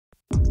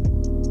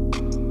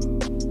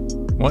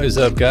What is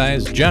up,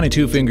 guys? Johnny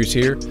Two Fingers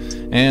here,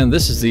 and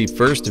this is the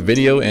first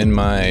video in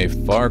my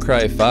Far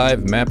Cry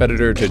 5 map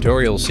editor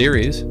tutorial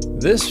series.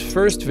 This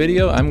first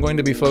video I'm going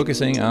to be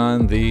focusing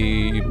on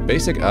the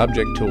basic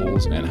object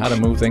tools and how to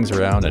move things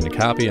around and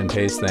copy and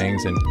paste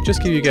things, and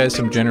just give you guys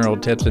some general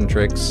tips and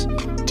tricks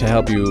to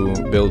help you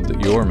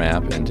build your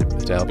map and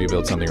to help you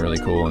build something really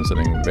cool and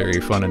something very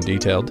fun and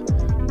detailed.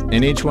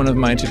 In each one of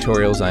my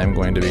tutorials I am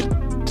going to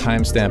be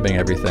time-stamping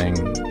everything,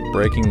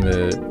 breaking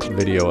the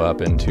video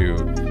up into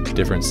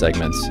different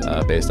segments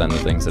based on the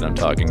things that I'm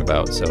talking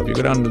about. So if you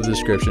go down to the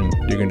description,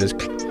 you can just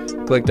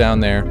click down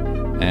there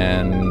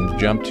and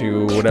jump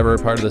to whatever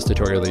part of this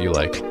tutorial that you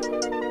like.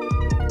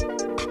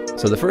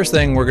 So the first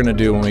thing we're going to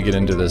do when we get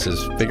into this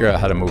is figure out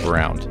how to move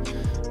around.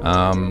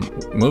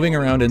 Moving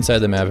around inside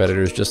the map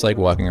editor is just like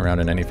walking around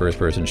in any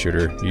first-person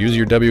shooter. Use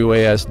your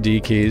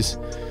WASD keys,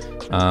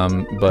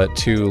 but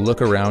to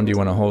look around you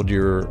want to hold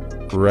your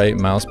right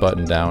mouse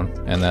button down,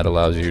 and that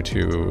allows you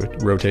to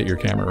rotate your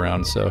camera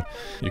around so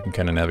you can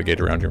kind of navigate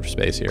around your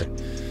space here.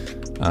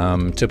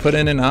 To put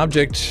in an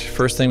object,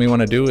 first thing we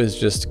want to do is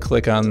just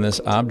click on this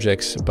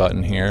objects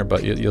button here,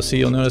 but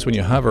you'll notice when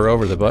you hover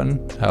over the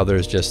button how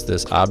there's just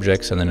this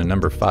objects and then a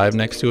number 5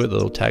 next to it, the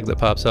little tag that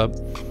pops up.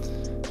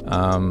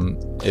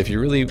 If you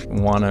really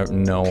want to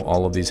know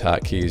all of these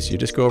hotkeys, you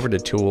just go over to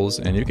tools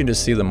and you can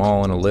just see them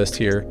all in a list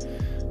here.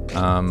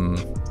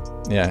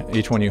 Yeah,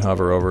 each one you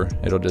hover over,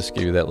 it'll just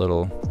give you that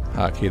little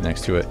hotkey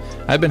next to it.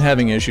 I've been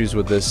having issues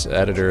with this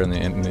editor and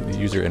the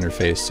user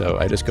interface, so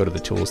I just go to the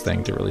tools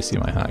thing to really see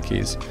my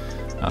hotkeys.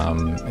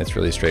 It's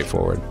really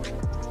straightforward.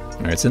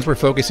 Alright, since we're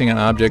focusing on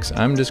objects,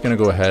 I'm just going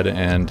to go ahead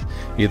and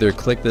either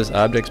click this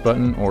objects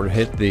button or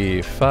hit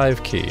the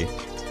 5 key,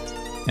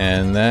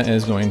 and that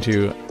is going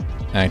to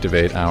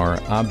activate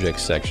our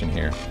objects section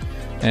here.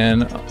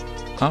 And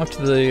off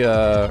to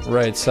the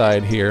right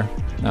side here,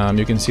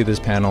 you can see this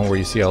panel where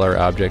you see all our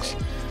objects.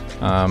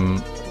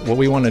 What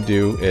we want to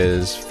do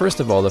is, first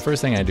of all, the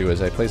first thing I do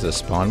is I place a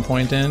spawn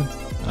point in.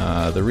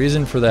 The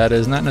reason for that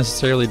is not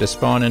necessarily to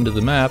spawn into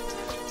the map,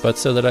 but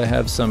so that I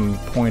have some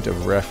point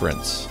of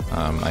reference.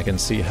 I can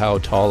see how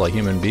tall a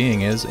human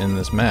being is in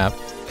this map,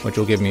 which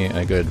will give me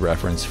a good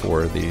reference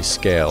for the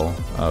scale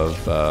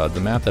of the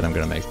map that I'm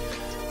going to make.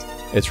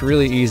 It's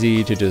really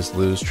easy to just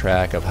lose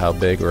track of how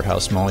big or how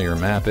small your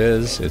map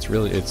is. It's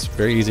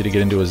very easy to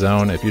get into a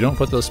zone. If you don't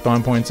put those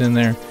spawn points in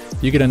there,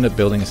 you could end up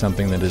building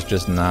something that is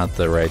just not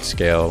the right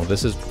scale.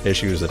 This is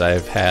issues that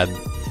I've had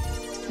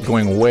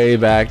going way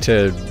back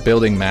to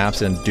building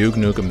maps in Duke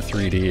Nukem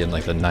 3D in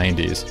like the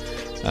 90s.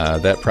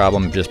 That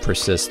problem just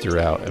persists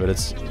throughout, but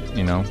it's,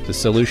 you know, the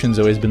solution's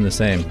always been the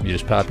same. You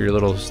just pop your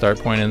little start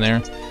point in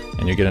there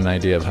and you get an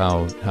idea of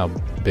how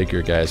big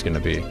your guy is going to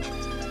be.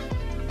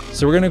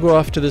 So we're going to go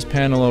off to this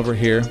panel over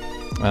here.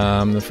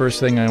 The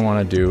first thing I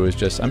want to do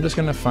is I'm just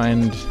going to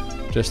find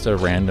just a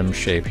random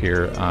shape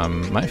here.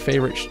 My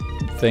favorite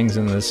things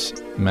in this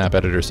map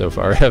editor so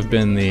far have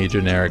been the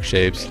generic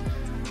shapes.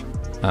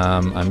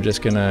 I'm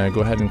just going to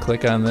go ahead and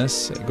click on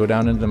this, go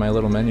down into my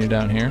little menu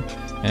down here,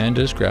 and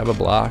just grab a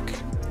block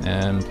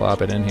and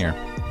plop it in here.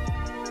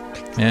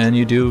 And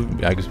you do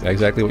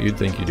exactly what you'd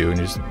think you do, and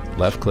you just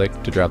left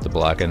click to drop the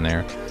block in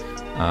there.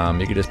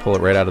 You can just pull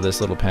it right out of this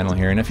little panel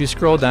here, and if you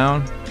scroll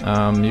down,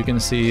 you can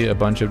see a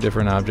bunch of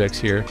different objects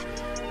here.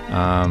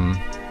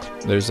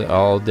 There's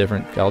all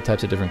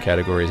types of different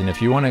categories, and if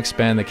you want to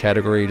expand the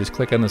category, you just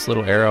click on this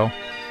little arrow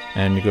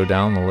and you go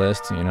down the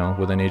list. You know,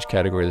 within each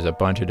category there's a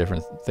bunch of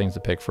different things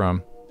to pick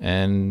from,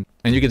 and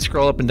you can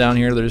scroll up and down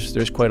here.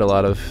 There's quite a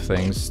lot of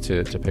things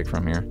to pick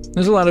from here.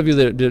 There's a lot of you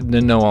that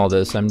didn't know all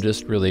this. I'm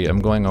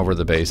going over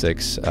the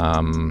basics.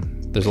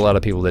 There's a lot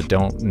of people that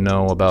don't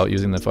know about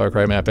using the Far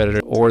Cry map editor,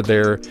 or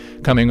they're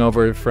coming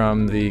over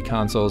from the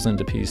consoles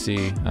into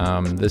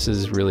PC. This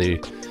is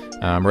really,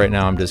 right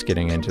now I'm just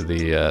getting into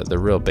the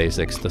real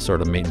basics, the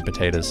sort of meat and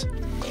potatoes.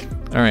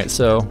 Alright,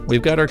 so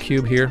we've got our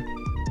cube here.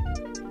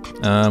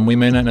 We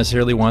may not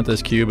necessarily want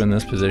this cube in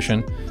this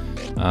position.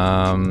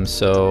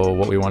 So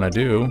what we want to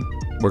do,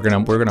 we're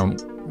gonna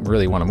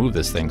really want to move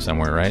this thing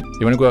somewhere, right?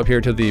 You want to go up here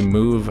to the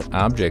Move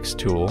Objects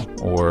tool,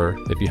 or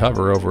if you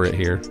hover over it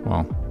here,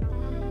 well,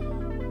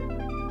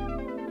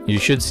 you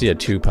should see a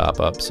 2 pop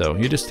up, so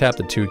you just tap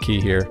the 2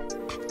 key here.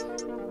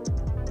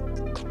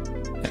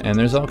 And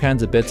there's all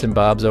kinds of bits and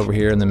bobs over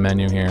here in the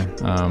menu here.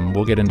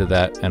 We'll get into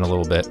that in a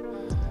little bit.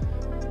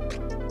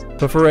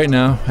 But for right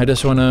now, I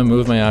just want to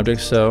move my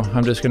objects, so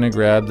I'm just going to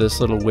grab this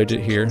little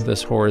widget here,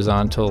 this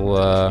horizontal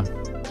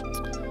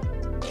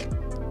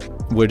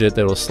widget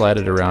that will slide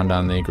it around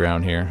on the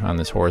ground here on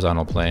this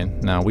horizontal plane.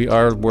 Now we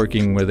are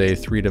working with a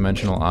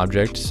 3-dimensional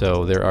object,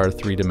 so there are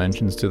 3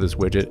 dimensions to this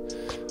widget.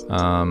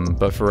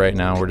 But for right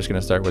now, we're just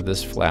going to start with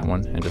this flat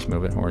one and just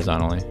move it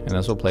horizontally, and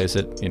this will place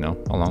it, you know,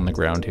 along the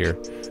ground here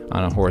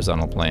on a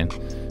horizontal plane.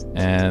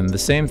 And the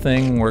same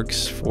thing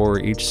works for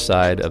each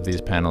side of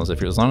these panels.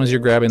 As long as you're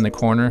grabbing the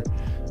corner,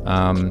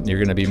 you're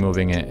going to be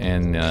moving it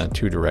in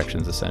 2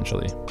 directions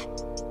essentially.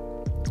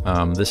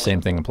 This same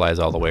thing applies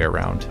all the way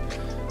around.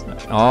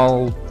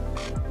 All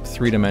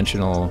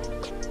 3-dimensional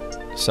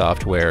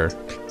software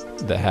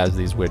that has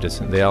these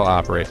widgets, and they all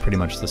operate pretty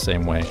much the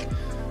same way.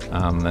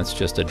 That's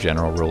just a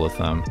general rule of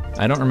thumb.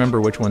 I don't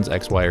remember which one's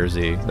X, Y, or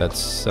Z. That's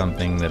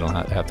something that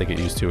I'll have to get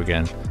used to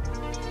again.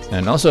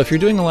 And also, if you're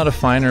doing a lot of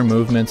finer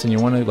movements and you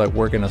want to like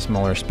work in a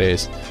smaller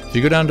space, if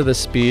you go down to the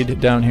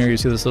speed down here, you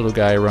see this little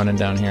guy running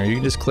down here. You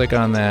can just click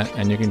on that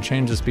and you can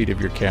change the speed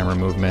of your camera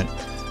movement.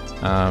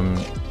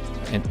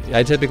 And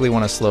I typically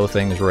want to slow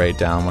things right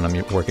down when I'm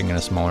working in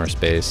a smaller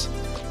space.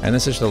 And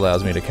this just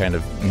allows me to kind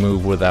of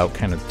move without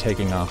kind of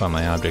taking off on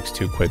my objects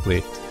too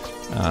quickly.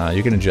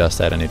 You can adjust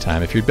that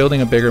anytime. If you're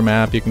building a bigger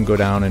map, you can go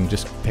down and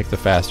just pick the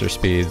faster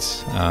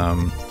speeds.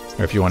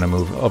 Or if you want to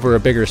move over a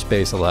bigger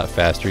space a lot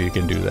faster, you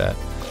can do that.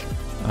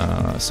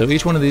 So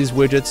each one of these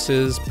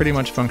widgets pretty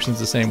much functions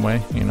the same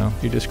way. You know,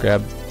 you just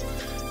grab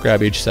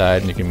each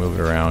side and you can move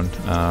it around.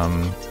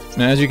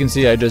 Now, as you can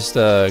see, I just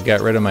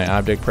got rid of my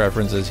object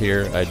preferences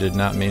here. I did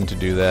not mean to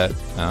do that.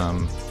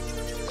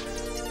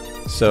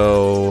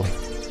 So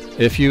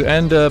if you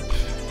end up,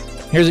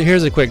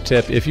 here's a quick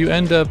tip. If you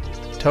end up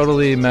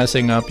totally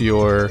messing up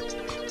your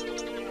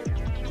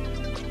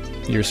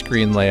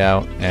screen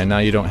layout and now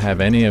you don't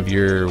have any of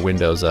your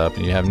windows up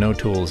and you have no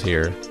tools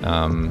here,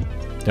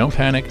 don't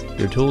panic.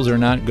 Your tools are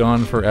not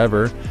gone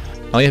forever.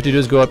 All you have to do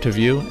is go up to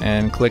View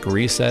and click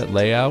Reset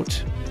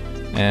Layout,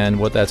 and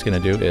what that's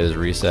going to do is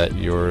reset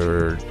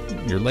your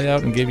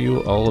layout and give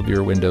you all of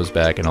your windows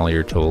back and all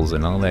your tools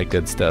and all that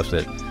good stuff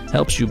that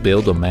helps you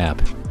build a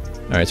map.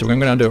 Alright, so we're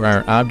going to go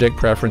down to our object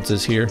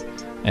preferences here,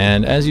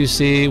 and as you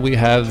see, we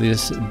have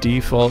this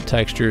default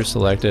texture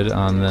selected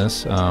on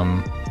this.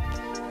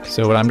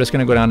 So I'm just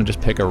going to go down and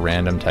just pick a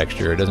random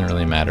texture. It doesn't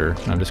really matter.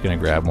 I'm just going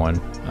to grab one.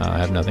 I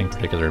have nothing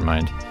particular in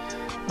mind.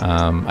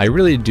 I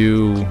really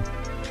do,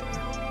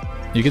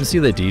 you can see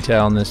the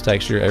detail in this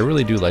texture. I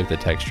really do like the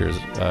textures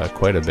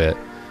quite a bit.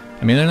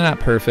 I mean, they're not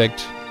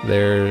perfect.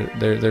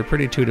 They're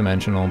pretty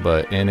two-dimensional,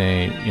 but in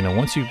a, you know,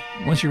 once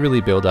you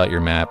really build out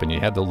your map and you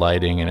have the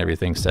lighting and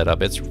everything set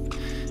up,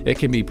 it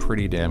can be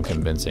pretty damn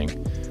convincing.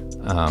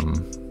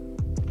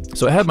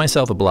 So I have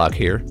myself a block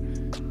here.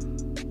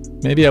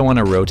 Maybe I want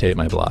to rotate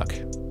my block.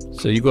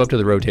 So you go up to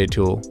the rotate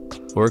tool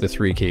or the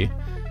 3 key,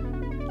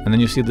 and then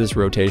you see this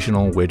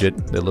rotational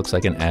widget that looks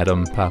like an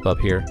atom pop up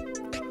here.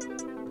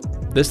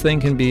 This thing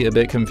can be a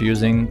bit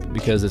confusing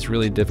because it's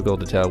really difficult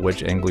to tell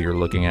which angle you're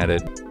looking at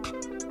it.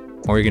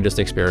 Or you can just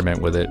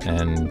experiment with it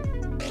and,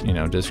 you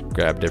know, just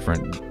grab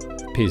different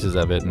pieces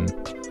of it. And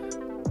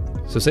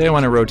so say I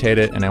want to rotate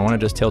it and I want to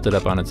just tilt it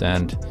up on its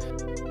end.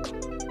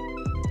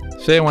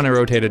 Say I want to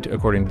rotate it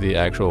according to the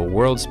actual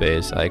world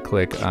space. I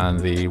click on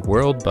the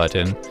world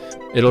button.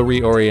 It'll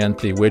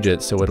reorient the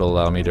widget so it'll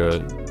allow me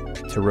to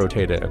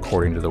rotate it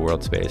according to the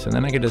world space. And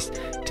then I can just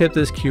tip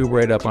this cube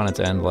right up on its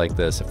end like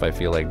this if I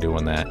feel like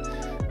doing that.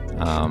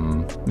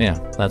 Yeah,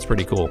 that's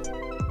pretty cool.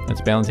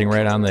 It's balancing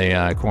right on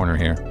the corner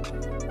here.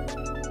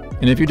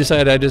 And if you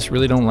decide I just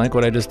really don't like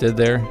what I just did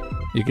there,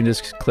 you can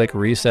just click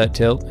Reset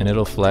Tilt and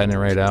it'll flatten it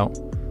right out.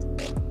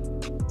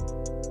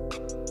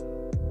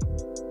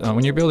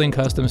 When you're building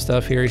custom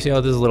stuff here, you see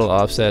how this is a little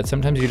offset.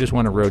 Sometimes you just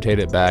want to rotate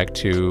it back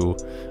to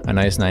a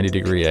nice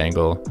 90-degree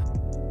angle.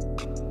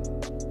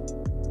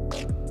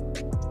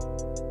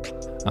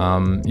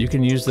 You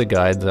can use the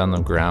guides on the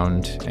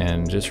ground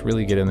and just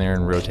really get in there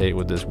and rotate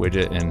with this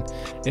widget, and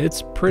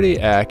it's pretty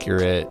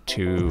accurate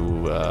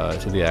to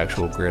the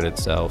actual grid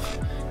itself.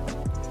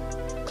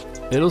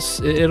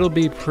 It'll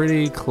be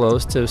pretty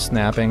close to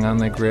snapping on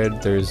the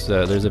grid. There's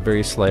a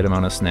very slight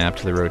amount of snap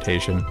to the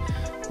rotation.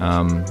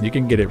 You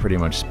can get it pretty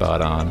much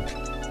spot on.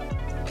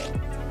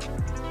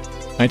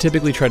 I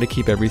typically try to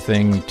keep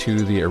everything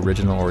to the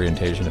original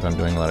orientation if I'm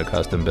doing a lot of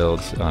custom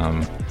builds.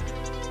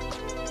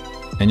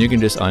 And you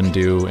can just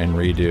undo and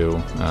redo.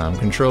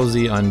 Control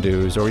Z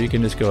undoes, or you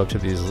can just go up to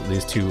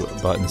these two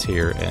buttons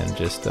here and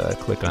just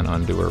click on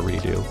undo or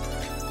redo.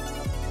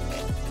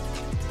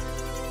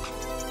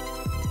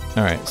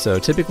 Alright, so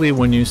typically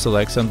when you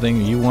select something,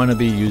 you want to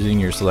be using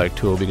your select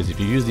tool, because if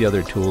you use the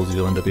other tools,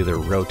 you'll end up either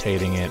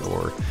rotating it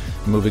or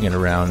moving it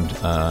around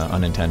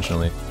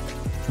unintentionally.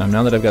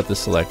 Now that I've got this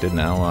selected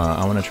now,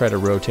 I want to try to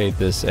rotate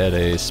this at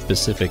a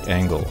specific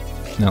angle.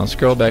 Now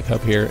scroll back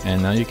up here,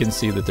 and now you can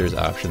see that there's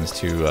options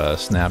to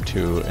snap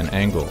to an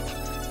angle.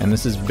 And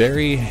this is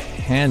very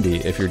handy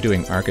if you're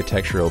doing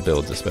architectural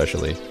builds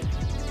especially.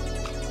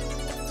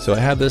 So I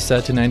have this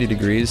set to 90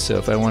 degrees, so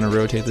if I want to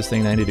rotate this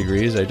thing 90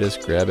 degrees, I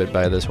just grab it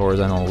by this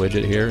horizontal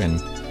widget here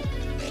and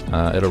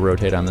it'll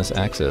rotate on this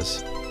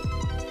axis.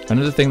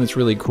 Another thing that's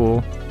really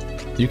cool,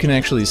 you can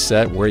actually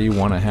set where you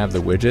want to have the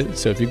widget.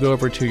 So if you go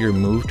over to your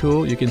move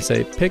tool, you can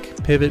say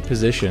pick pivot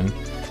position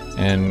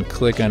and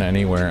click on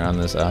anywhere on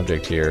this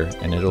object here,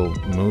 and it'll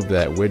move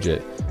that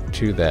widget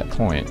to that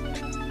point.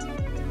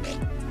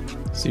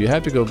 So you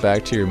have to go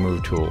back to your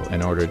move tool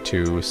in order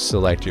to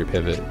select your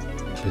pivot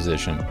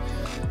position.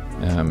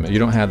 You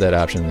don't have that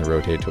option in the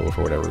rotate tool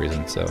for whatever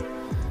reason, so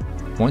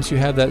once you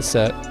have that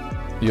set,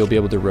 you'll be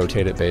able to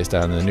rotate it based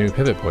on the new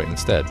pivot point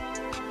instead.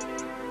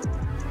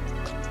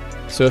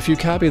 So if you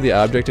copy the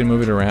object and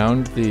move it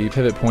around, the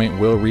pivot point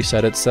will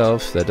reset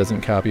itself. That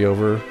doesn't copy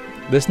over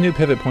This new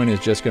pivot point is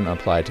just going to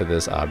apply to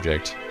this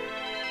object.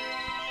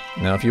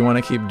 Now if you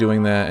want to keep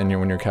doing that and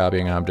when you're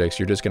copying objects,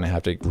 you're just going to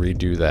have to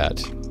redo that.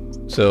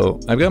 So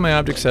I've got my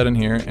object set in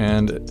here,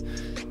 and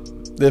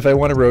if I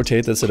want to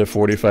rotate this at a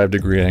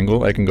 45-degree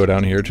angle, I can go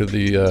down here to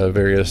the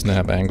various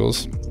snap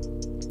angles,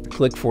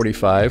 click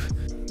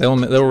 45.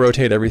 They'll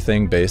rotate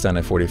everything based on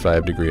a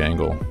 45-degree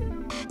angle.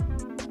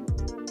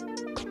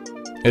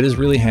 It is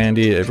really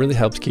handy. It really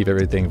helps keep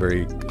everything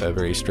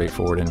very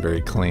straightforward and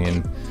very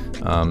clean,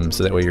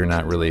 so that way you're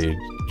not really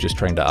just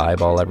trying to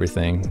eyeball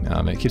everything.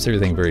 It keeps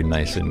everything very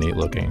nice and neat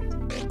looking.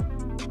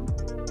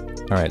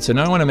 Alright, so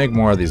now I want to make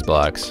more of these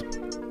blocks.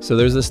 So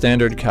there's the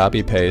standard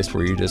copy paste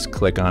where you just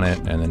click on it,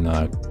 and then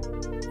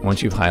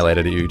once you've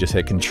highlighted it, you just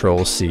hit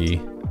Control C.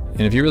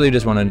 And if you really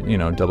just want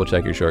to, double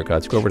check your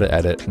shortcuts, go over to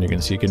Edit, and you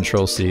can see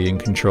Control C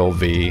and Control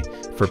V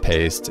for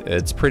paste.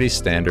 It's pretty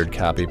standard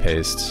copy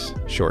paste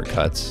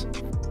shortcuts.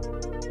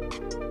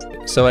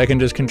 So I can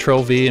just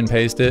Control V and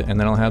paste it, and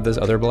then I'll have this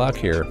other block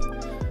here.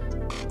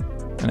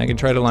 And I can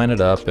try to line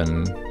it up,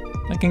 and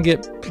I can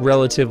get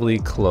relatively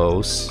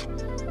close.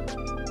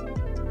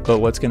 But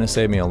what's going to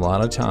save me a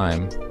lot of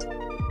time,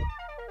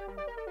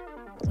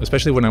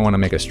 especially when I want to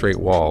make a straight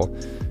wall,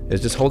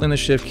 is just holding the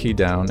Shift key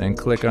down and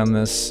click on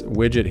this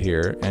widget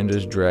here and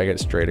just drag it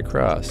straight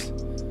across.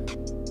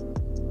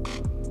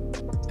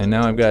 And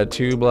now I've got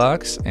 2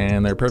 blocks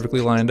and they're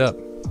perfectly lined up,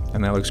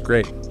 and that looks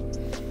great.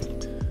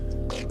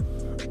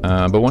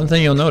 But one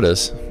thing you'll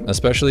notice,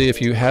 especially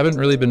if you haven't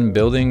really been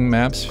building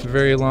maps for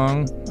very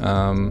long,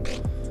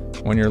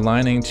 when you're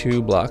lining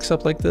 2 blocks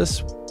up like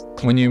this,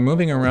 when you're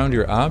moving around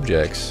your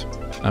objects,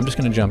 I'm just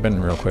going to jump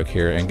in real quick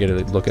here and get a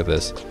look at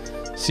this.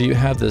 So you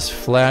have this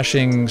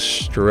flashing,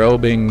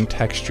 strobing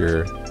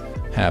texture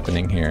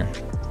happening here.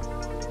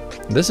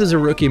 This is a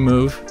rookie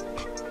move.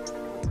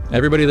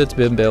 Everybody that's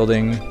been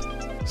building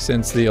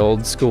since the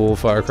old school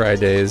Far Cry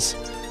days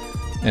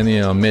and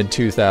the mid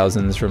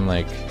 2000s, from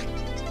like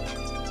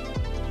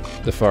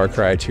the Far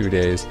Cry 2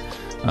 days,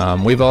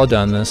 we've all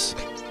done this.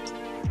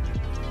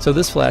 So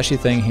this flashy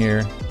thing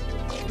here,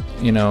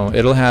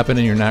 it'll happen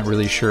and you're not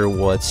really sure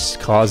what's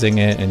causing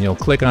it, and you'll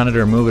click on it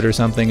or move it or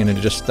something and it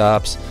just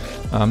stops.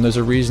 There's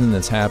a reason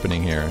that's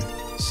happening here.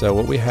 So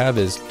what we have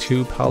is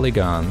 2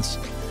 polygons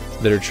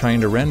that are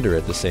trying to render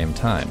at the same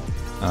time.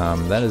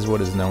 That is what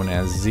is known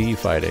as Z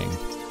fighting.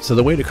 So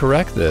the way to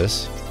correct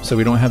this, so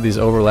we don't have these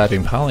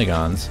overlapping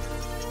polygons,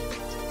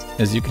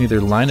 is you can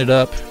either line it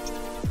up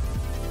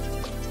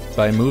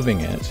by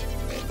moving it.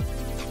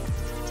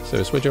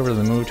 So switch over to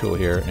the move tool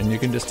here, and you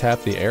can just tap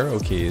the arrow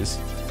keys,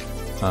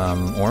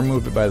 or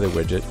move it by the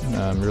widget.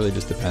 Really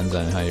just depends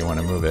on how you want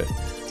to move it.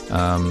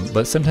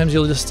 But sometimes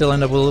you'll just still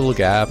end up with a little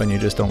gap and you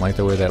just don't like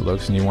the way that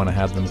looks, and you want to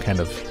have them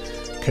kind of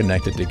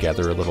connected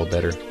together a little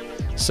better.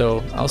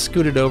 So I'll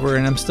scoot it over,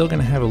 and I'm still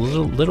going to have a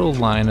little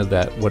line of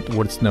that,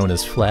 what's known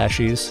as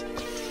flashies.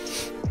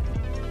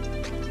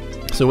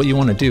 So what you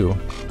want to do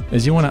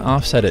is you want to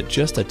offset it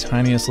just a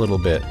tiniest little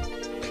bit.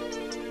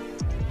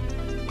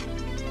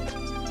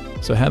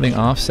 So having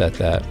offset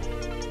that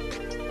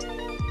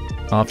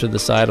off to the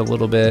side a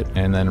little bit,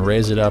 and then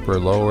raise it up or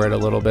lower it a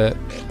little bit,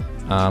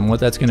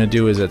 what that's going to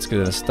do is it's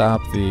going to stop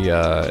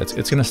the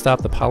it's going to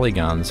stop the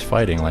polygons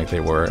fighting like they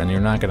were, and you're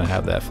not going to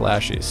have that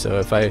flashy. So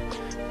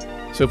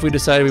if we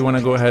decide we want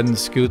to go ahead and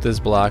scoot this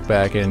block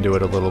back into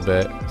it a little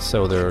bit,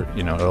 so there,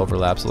 it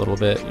overlaps a little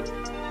bit.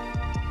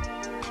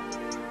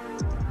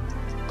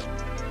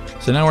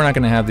 So now we're not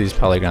going to have these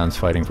polygons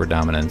fighting for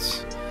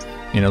dominance.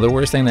 The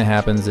worst thing that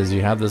happens is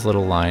you have this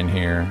little line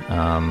here,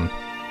 and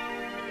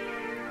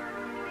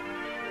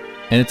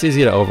it's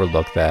easy to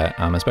overlook that,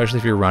 especially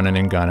if you're running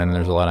and gunning and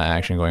there's a lot of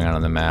action going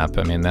on the map.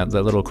 I mean, that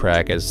little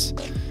crack is,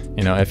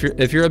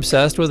 if you're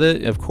obsessed with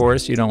it, of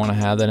course you don't want to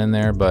have that in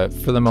there, but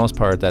for the most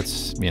part,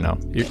 that's,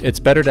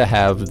 it's better to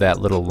have that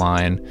little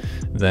line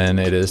than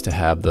it is to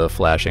have the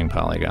flashing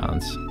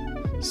polygons.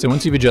 So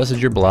once you've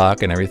adjusted your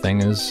block and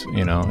everything is,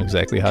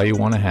 exactly how you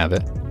want to have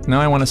it, now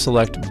I want to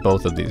select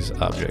both of these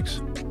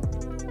objects.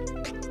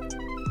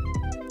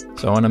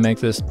 So I want to make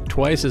this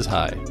twice as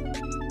high.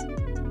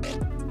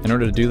 In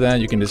order to do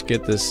that, you can just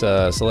get this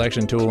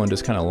selection tool and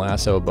just kind of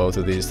lasso both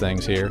of these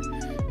things here.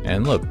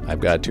 And look, I've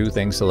got 2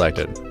 things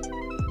selected.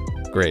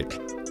 Great.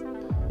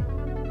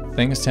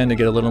 Things tend to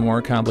get a little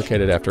more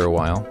complicated after a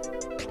while.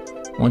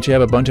 Once you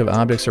have a bunch of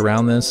objects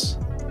around this,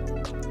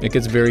 it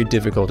gets very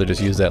difficult to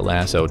just use that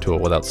lasso tool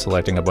without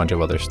selecting a bunch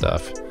of other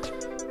stuff.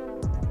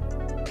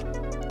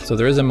 So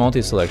there is a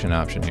multi-selection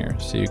option here.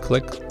 So you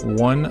click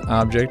one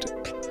object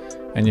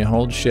and you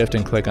hold Shift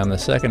and click on the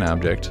second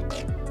object,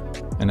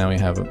 and now we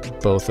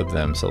have both of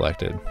them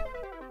selected.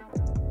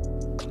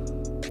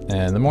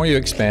 And the more you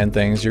expand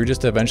things, you're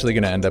just eventually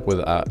going to end up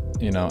with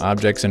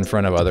objects in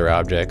front of other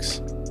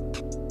objects.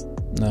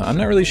 Now, I'm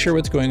not really sure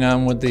what's going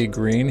on with the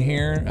green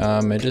here.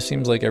 It just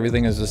seems like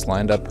everything is just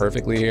lined up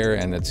perfectly here,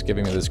 and it's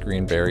giving me this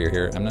green barrier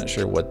here. I'm not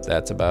sure what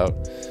that's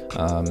about,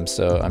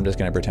 so I'm just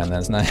going to pretend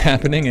that's not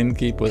happening and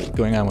keep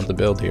going on with the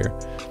build here.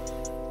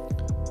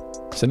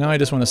 So now I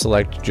just want to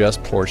select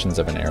just portions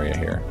of an area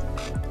here.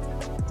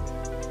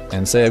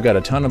 and say I've got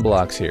a ton of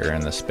blocks here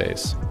in this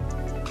space.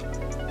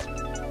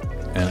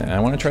 And I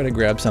want to try to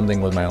grab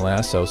something with my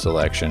lasso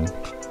selection.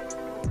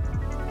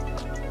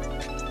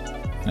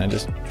 And I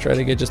just try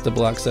to get just the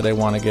blocks that I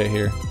want to get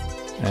here.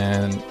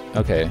 And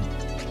okay.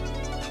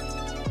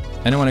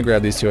 I don't want to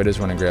grab these two, I just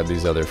want to grab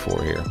these other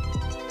 4 here.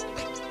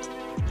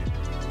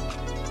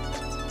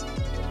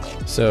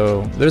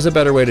 So there's a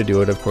better way to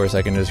do it, of course.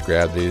 I can just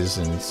grab these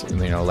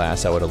and you know,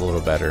 lasso it a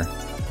little better.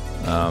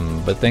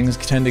 But things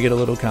tend to get a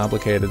little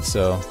complicated,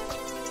 so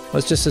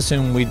let's just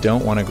assume we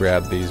don't want to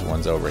grab these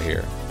ones over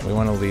here. We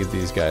want to leave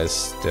these guys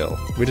still.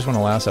 We just want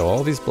to lasso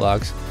all these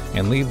blocks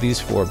and leave these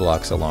 4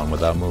 blocks alone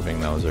without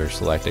moving those or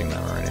selecting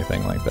them or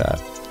anything like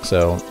that.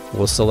 So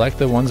we'll select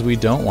the ones we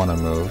don't want to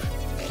move,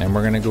 and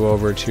we're going to go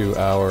over to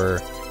our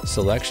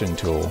selection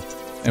tool,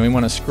 and we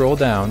want to scroll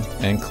down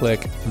and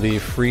click the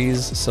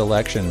freeze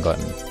selection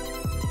button.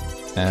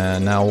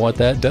 And now what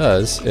that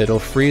does, it'll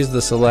freeze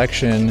the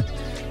selection,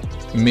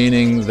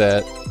 meaning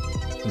that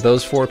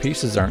those 4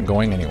 pieces aren't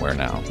going anywhere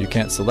now. You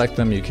can't select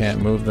them, you can't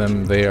move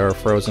them, they are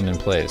frozen in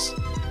place.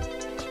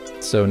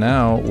 So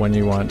now when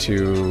you want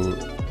to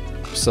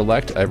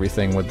select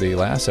everything with the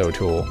lasso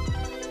tool,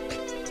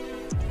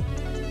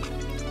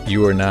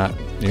 you're not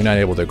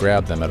able to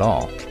grab them at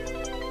all.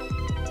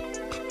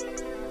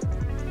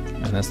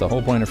 And that's the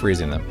whole point of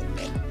freezing them.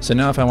 So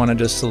now if I want to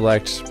just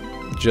select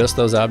just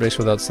those objects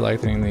without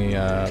selecting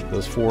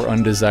those 4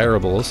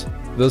 undesirables,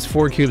 those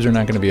 4 cubes are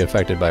not going to be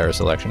affected by our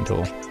selection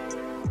tool.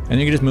 And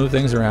you can just move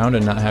things around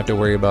and not have to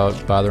worry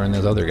about bothering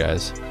those other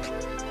guys.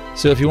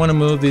 So if you want to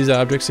move these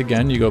objects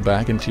again, you go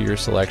back into your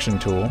selection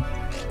tool.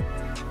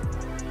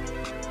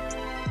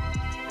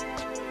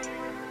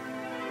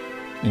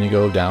 And you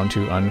go down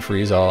to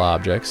unfreeze all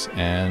objects,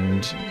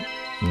 and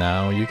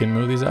now you can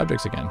move these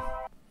objects again.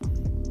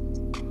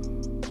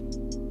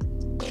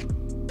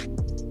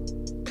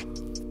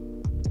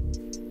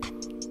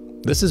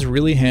 This is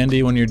really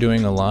handy when you're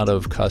doing a lot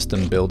of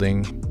custom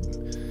building,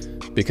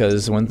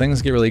 because when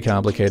things get really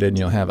complicated and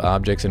you'll have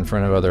objects in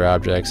front of other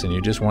objects and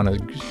you just want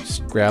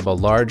to grab a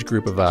large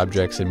group of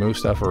objects and move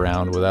stuff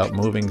around without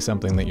moving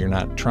something that you're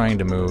not trying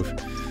to move,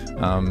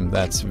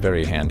 that's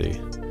very handy.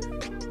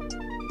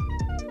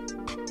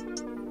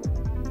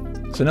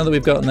 So now that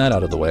we've gotten that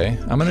out of the way,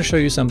 I'm going to show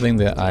you something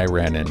that I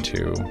ran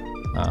into.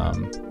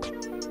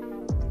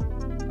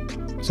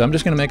 So I'm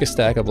just going to make a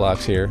stack of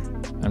blocks here.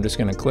 I'm just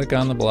going to click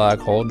on the block,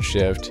 hold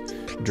shift,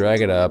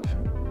 drag it up.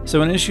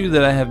 So an issue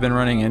that I have been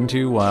running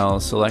into while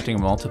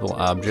selecting multiple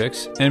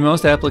objects, in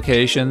most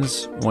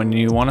applications, when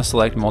you want to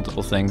select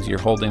multiple things, you're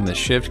holding the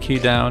shift key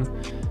down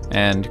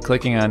and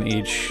clicking on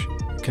each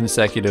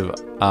consecutive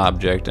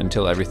object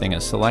until everything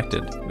is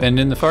selected. And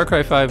in the Far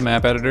Cry 5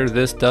 map editor,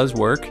 this does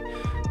work.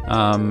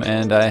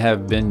 And I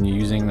have been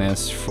using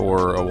this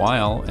for a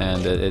while,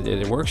 and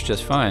it works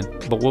just fine.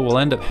 But what will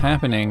end up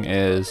happening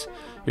is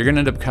you're going to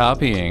end up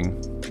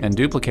copying and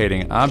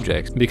duplicating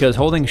objects, because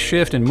holding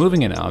shift and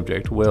moving an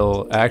object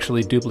will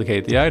actually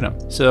duplicate the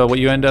item. So what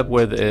you end up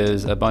with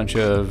is a bunch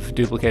of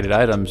duplicated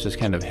items just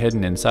kind of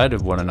hidden inside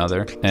of one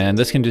another, and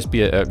this can just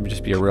be a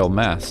real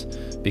mess,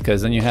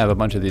 because then you have a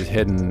bunch of these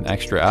hidden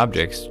extra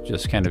objects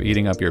just kind of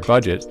eating up your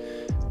budget,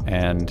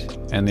 and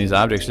these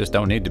objects just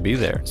don't need to be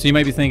there. So you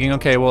might be thinking,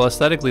 okay, well,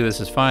 aesthetically this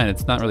is fine,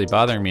 it's not really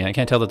bothering me, I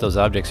can't tell that those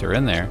objects are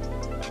in there.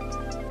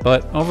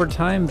 But over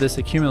time, this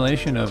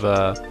accumulation of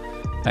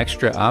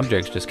extra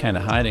objects just kind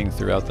of hiding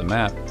throughout the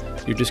map,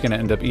 you're just going to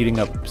end up eating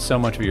up so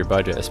much of your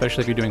budget,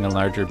 especially if you're doing a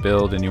larger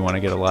build and you want to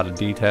get a lot of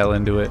detail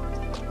into it.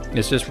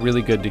 It's just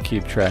really good to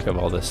keep track of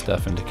all this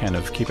stuff and to kind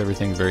of keep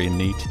everything very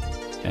neat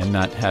and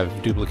not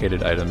have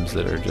duplicated items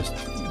that are just,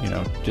 you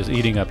know, just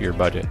eating up your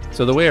budget.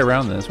 So the way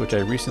around this, which I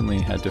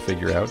recently had to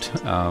figure out,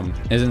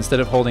 is instead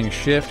of holding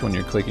shift when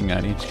you're clicking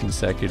on each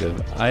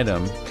consecutive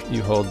item,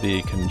 you hold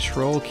the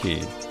control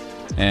key.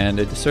 And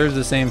it serves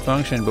the same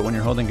function, but when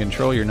you're holding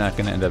control, you're not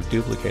going to end up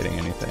duplicating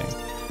anything.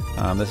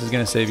 This is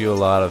going to save you a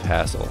lot of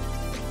hassle.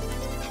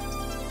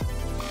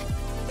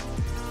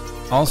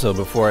 Also,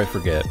 before I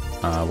forget,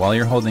 while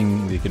you're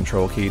holding the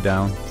control key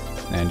down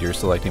and you're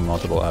selecting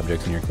multiple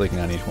objects and you're clicking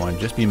on each one,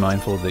 just be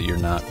mindful that you're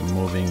not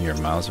moving your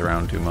mouse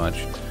around too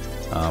much.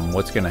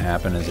 What's going to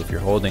happen is if you're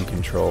holding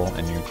control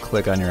and you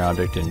click on your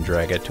object and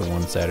drag it to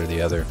one side or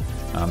the other,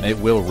 it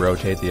will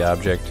rotate the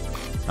object.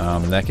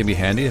 That can be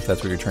handy if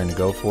that's what you're trying to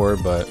go for,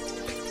 but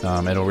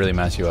it'll really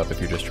mess you up if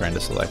you're just trying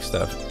to select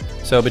stuff.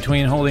 So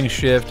between holding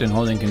shift and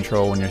holding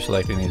control when you're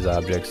selecting these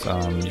objects,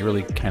 you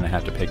really kind of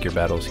have to pick your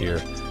battles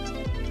here.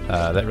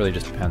 That really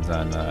just depends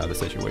on the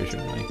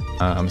situation,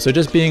 really. So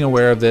just being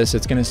aware of this,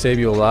 it's going to save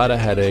you a lot of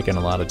headache and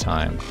a lot of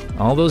time.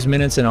 All those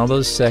minutes and all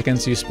those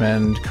seconds you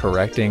spend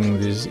correcting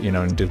these, you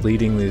know, and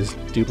deleting these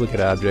duplicate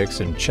objects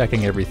and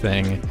checking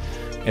everything,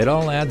 it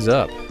all adds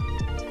up.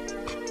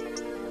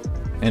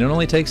 And it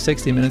only takes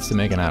 60 minutes to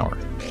make an hour.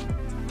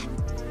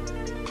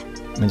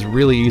 And it's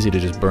really easy to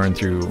just burn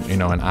through, you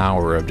know, an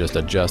hour of just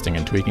adjusting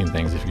and tweaking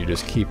things if you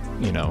just keep,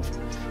 you know,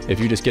 if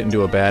you just get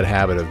into a bad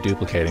habit of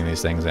duplicating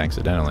these things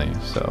accidentally.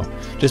 So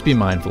just be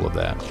mindful of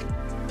that.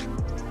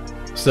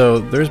 So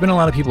there's been a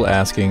lot of people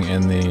asking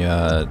in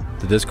the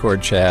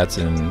Discord chats,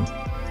 and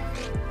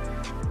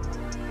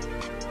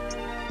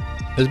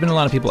there's been a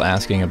lot of people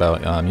asking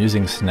about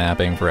using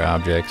snapping for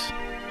objects,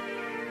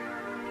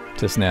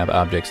 to snap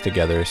objects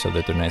together so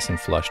that they're nice and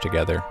flush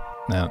together.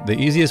 Now, the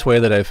easiest way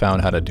that I've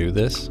found how to do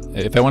this,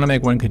 if I want to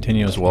make one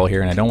continuous wall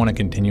here and I don't want to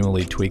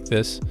continually tweak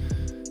this,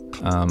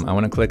 I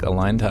want to click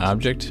Align to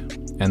Object,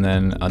 and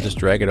then I'll just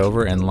drag it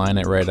over and line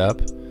it right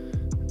up.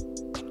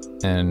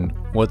 And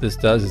what this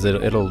does is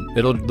it'll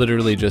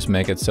literally just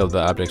make it so the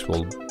objects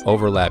will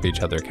overlap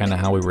each other, kind of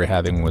how we were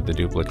having with the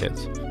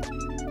duplicates.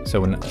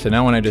 So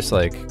now when I just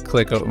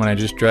when I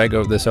just drag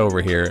this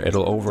over here,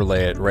 it'll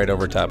overlay it right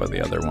over top of the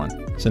other one.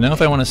 So now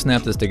if I want to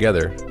snap this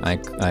together,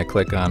 I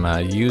click on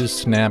Use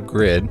Snap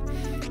Grid,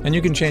 and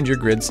you can change your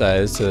grid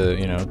size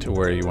to to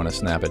where you want to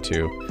snap it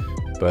to.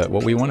 But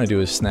what we want to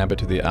do is snap it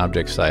to the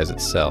object size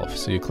itself.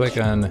 So you click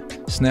on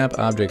Snap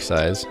Object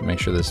Size, make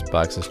sure this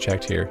box is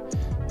checked here,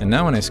 and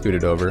now when I scoot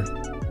it over,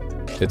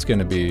 it's going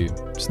to be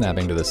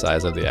snapping to the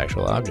size of the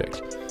actual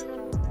object.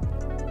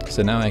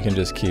 So now I can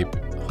just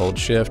hold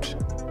Shift,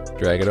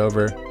 drag it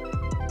over,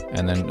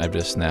 and then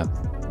I've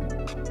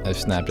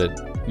snapped it,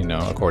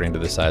 according to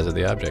the size of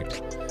the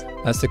object.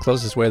 That's the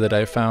closest way that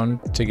I've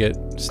found to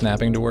get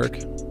snapping to work.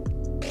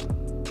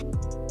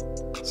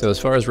 So as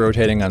far as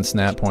rotating on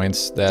snap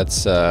points,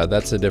 that's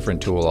a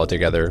different tool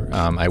altogether.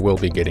 I will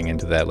be getting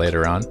into that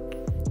later on.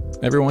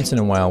 Every once in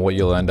a while, what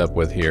you'll end up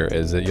with here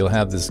is that you'll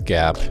have this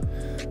gap.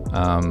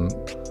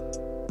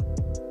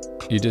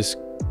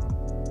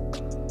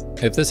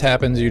 If this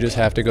happens, you just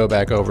have to go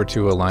back over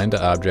to Align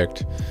to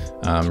Object,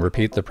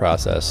 repeat the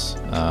process,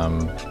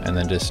 and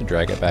then just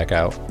drag it back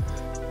out,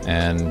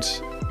 and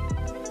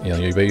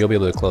you'll be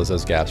able to close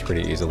those gaps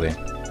pretty easily.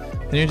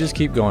 And you just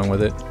keep going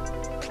with it.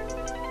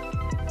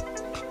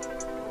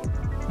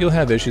 You'll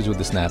have issues with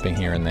the snapping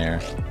here and there,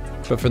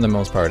 but for the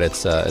most part,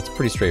 it's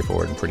pretty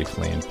straightforward and pretty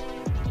clean.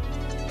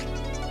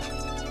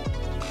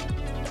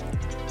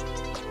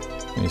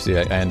 And you see,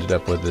 I ended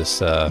up with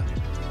this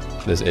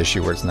this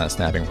issue where it's not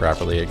snapping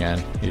properly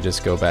again. You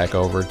just go back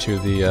over to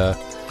the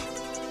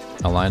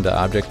Align to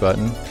Object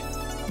button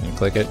and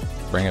click it,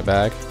 bring it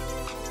back,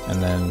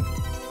 and then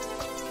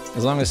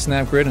as long as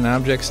Snap Grid and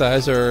Object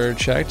Size are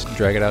checked,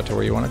 drag it out to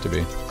where you want it to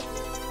be.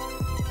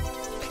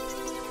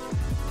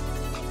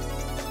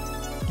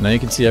 Now you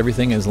can see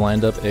everything is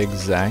lined up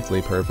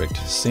exactly perfect,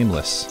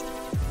 seamless.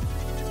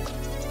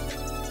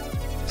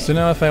 So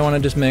now if I want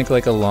to just make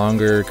like a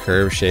longer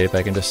curve shape,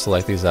 I can just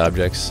select these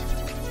objects,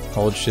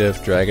 hold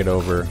Shift, drag it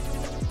over.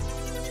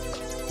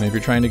 And if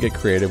you're trying to get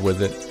creative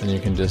with it, then you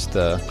can just,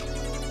 so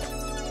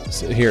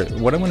here,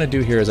 what I'm going to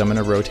do here is I'm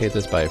going to rotate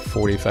this by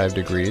 45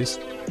 degrees.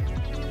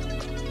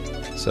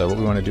 So what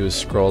we want to do is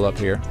scroll up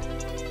here.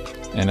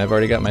 And I've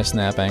already got my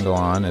snap angle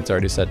on, it's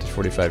already set to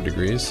 45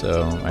 degrees,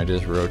 so I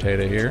just rotate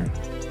it here.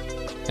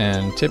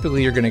 And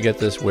typically you're going to get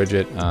this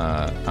widget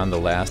on the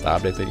last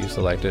object that you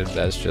selected.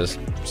 That's just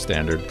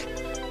standard.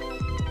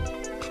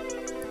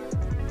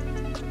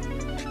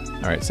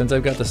 Alright, since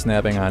I've got the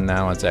snapping on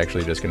now, it's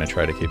actually just going to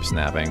try to keep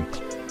snapping.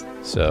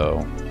 So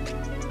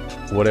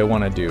what I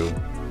want to do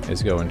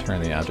is go and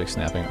turn the object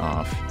snapping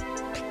off.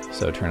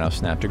 So turn off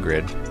Snap to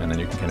Grid, and then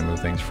you can kind of move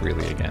things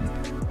freely again.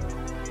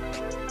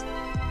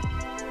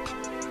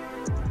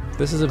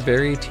 This is a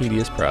very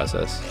tedious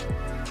process.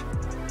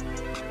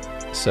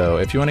 So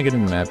if you want to get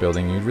into map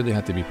building, you really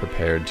have to be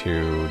prepared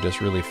to just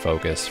really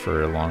focus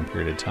for a long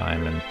period of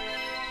time and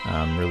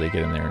really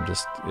get in there and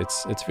just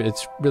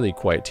it's really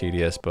quite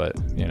tedious, but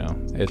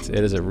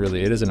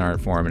it is an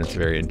art form and it's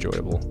very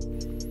enjoyable.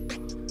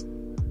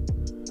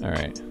 All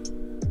right.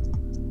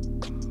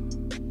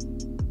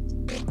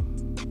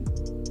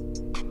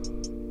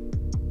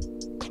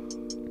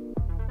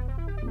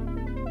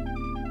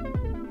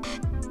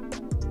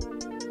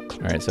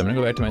 Alright, so I'm going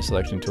to go back to my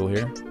selection tool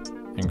here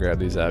and grab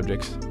these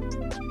objects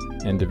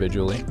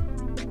individually.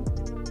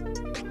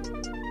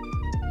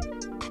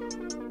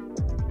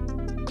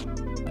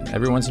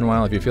 Every once in a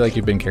while, if you feel like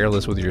you've been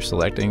careless with your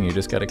selecting, you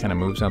just got to kind of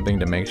move something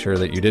to make sure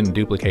that you didn't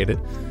duplicate it.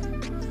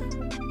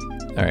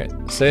 Alright,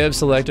 say I've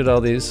selected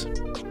all these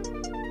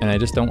and I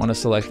just don't want to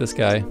select this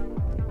guy.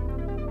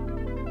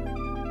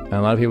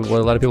 And what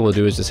a lot of people will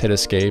do is just hit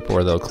escape,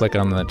 or they'll click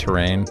on the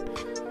terrain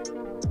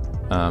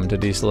to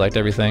deselect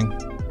everything.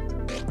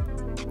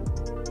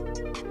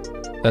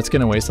 That's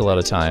going to waste a lot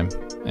of time,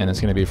 and it's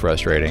going to be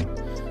frustrating.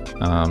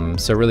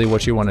 So really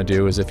what you want to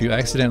do is, if you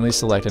accidentally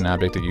select an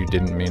object that you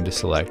didn't mean to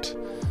select,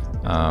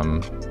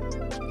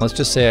 let's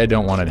just say I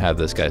don't want to have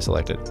this guy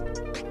selected.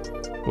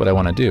 What I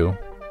want to do,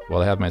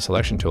 while I have my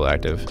selection tool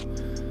active,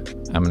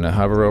 I'm going to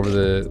hover over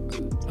the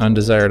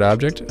undesired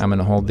object, I'm going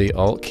to hold the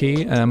Alt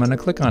key, and I'm going to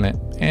click on it.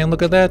 And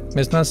look at that,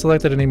 it's not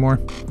selected anymore.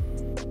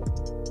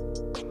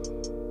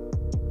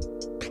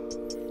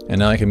 And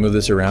now I can move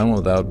this around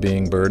without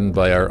being burdened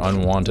by our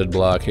unwanted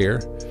block here.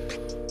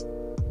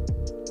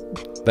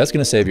 That's going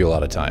to save you a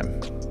lot of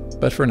time.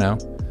 But for now,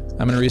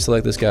 I'm going to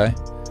reselect this guy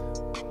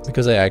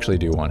because I actually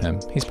do want him.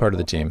 He's part of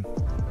the team.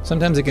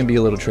 Sometimes it can be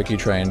a little tricky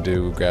trying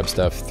to grab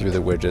stuff through the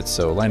widgets,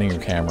 so lining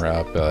your camera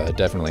up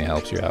definitely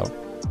helps you out.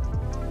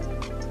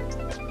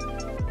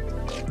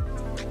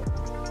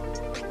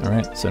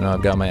 Alright, so now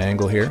I've got my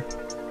angle here,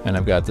 and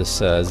I've got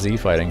this Z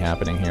fighting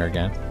happening here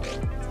again.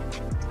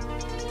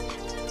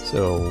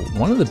 So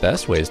one of the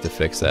best ways to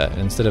fix that,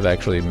 instead of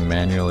actually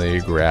manually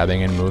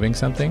grabbing and moving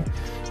something,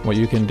 what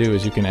you can do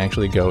is you can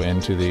actually go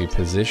into the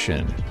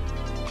position.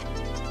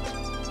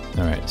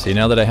 Alright, see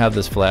now that I have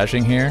this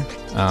flashing here,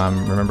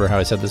 remember how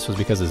I said this was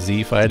because of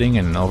Z fighting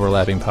and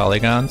overlapping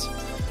polygons?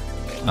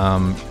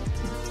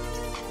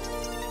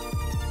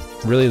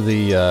 Really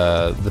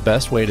the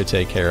best way to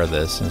take care of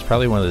this, and it's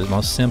probably one of the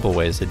most simple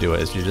ways to do it,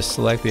 is you just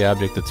select the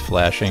object that's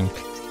flashing,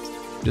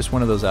 just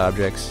one of those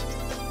objects.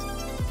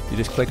 You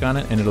just click on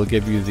it and it'll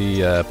give you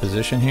the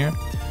position here.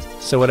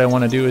 So what I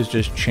want to do is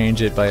just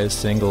change it by a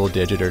single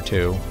digit or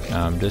two,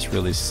 just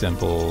really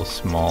simple,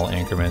 small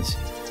increments.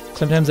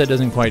 Sometimes that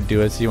doesn't quite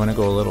do it, so you want to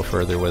go a little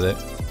further with it.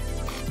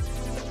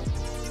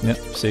 Yep,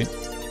 see?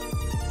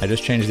 I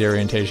just changed the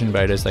orientation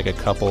by just like a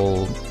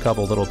couple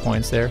little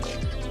points there,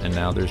 and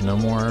now there's no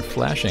more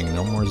flashing,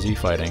 no more Z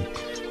fighting.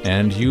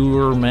 And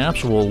your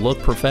maps will look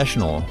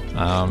professional,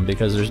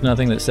 because there's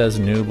nothing that says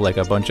noob like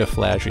a bunch of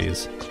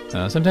flashies.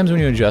 Sometimes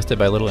when you adjust it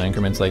by little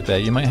increments like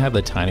that, you might have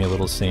the tiny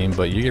little seam,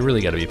 but you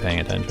really got to be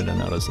paying attention to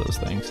notice those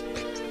things.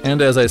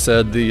 And as I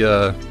said,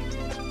 the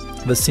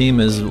seam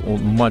is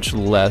much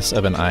less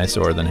of an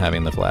eyesore than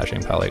having the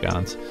flashing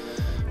polygons.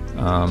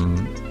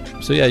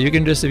 So yeah, you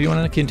can just, if you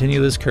want to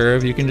continue this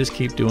curve, you can just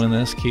keep doing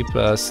this, keep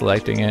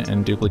selecting it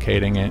and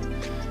duplicating it.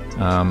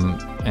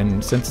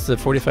 And since the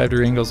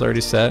 45-degree angle is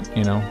already set,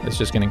 you know, it's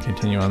just going to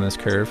continue on this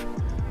curve.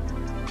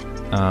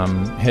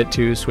 Hit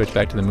 2, switch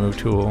back to the move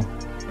tool.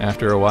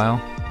 After a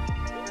while,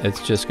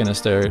 it's just going to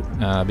start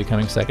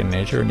becoming second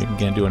nature, and you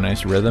can do a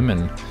nice rhythm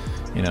and,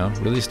 you know,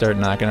 really start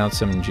knocking out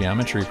some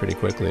geometry pretty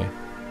quickly.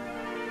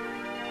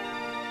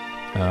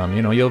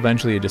 You know, you'll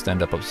eventually just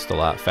end up just a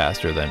lot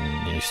faster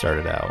than you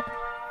started out.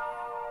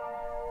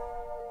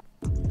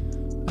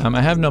 I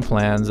have no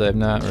plans. I'm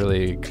not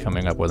really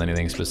coming up with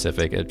anything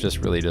specific. It's just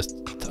really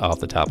just off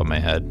the top of my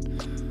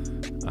head.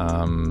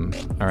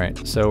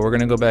 Alright, so we're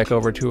going to go back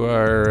over to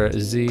our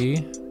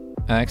Z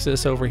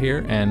axis over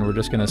here, and we're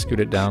just going to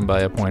scoot it down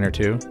by a point or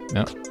two.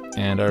 Yep,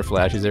 and our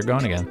flashes are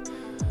gone again.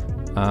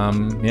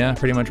 Yeah,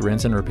 pretty much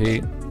rinse and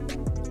repeat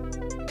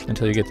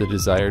until you get the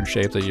desired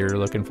shape that you're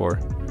looking for.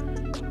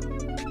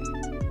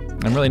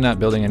 I'm really not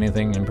building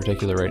anything in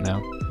particular right now.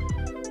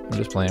 I'm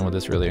just playing with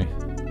this really.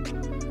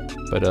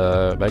 But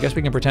I guess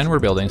we can pretend we're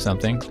building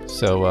something.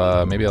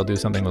 So maybe I'll do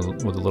something with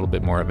a little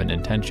bit more of an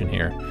intention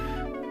here.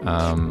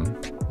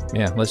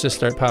 Yeah, let's just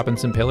start popping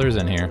some pillars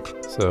in here.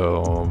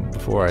 So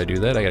before I do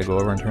that, I gotta go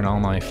over and turn all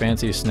my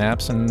fancy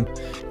snaps and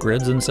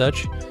grids and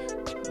such.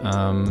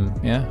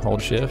 Yeah,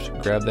 hold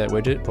shift, grab that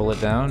widget, pull it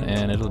down,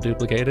 and it'll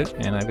duplicate it.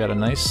 And I've got a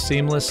nice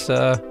seamless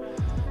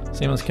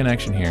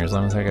connection here, as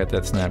long as I got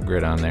that snap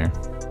grid on there.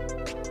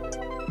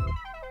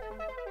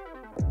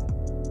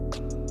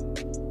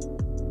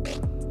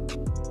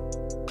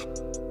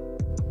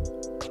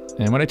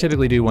 And what I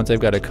typically do once I've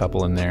got a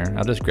couple in there,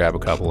 I'll just grab a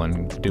couple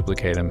and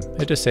duplicate them.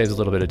 It just saves a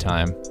little bit of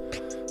time.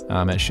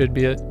 It should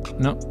be it.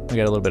 Nope, we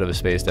got a little bit of a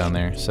space down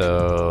there,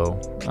 so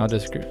I'll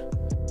just... So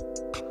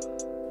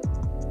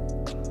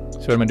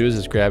what I'm gonna do is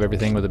just grab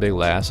everything with a big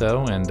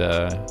lasso, and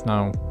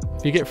now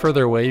if you get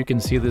further away, you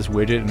can see this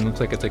widget and it looks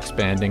like it's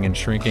expanding and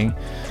shrinking,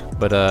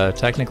 but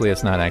technically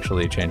it's not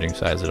actually changing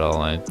size at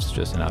all. It's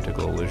just an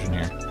optical illusion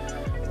here.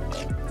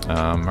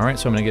 Alright,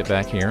 so I'm gonna get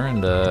back here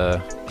and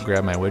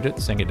grab my widget,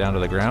 sink it down to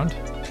the ground.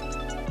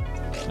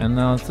 And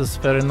now this is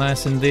very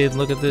nice indeed.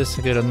 Look at this,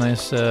 I get a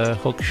nice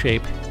hook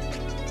shape.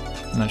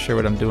 I'm not sure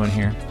what I'm doing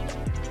here.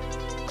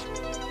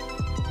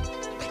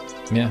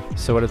 Yeah,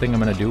 so what I think I'm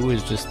gonna do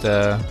is just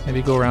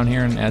maybe go around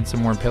here and add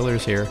some more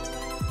pillars here.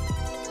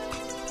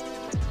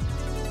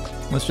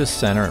 Let's just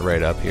center it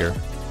right up here.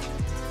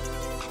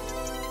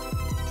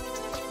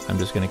 I'm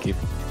just gonna keep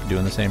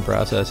doing the same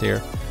process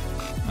here.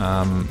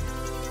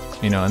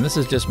 You know, and this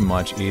is just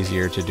much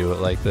easier to do it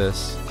like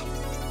this.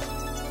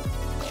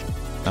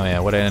 Oh yeah,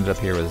 what I ended up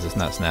here with is it's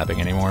not snapping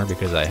anymore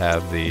because I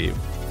have the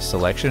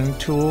selection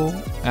tool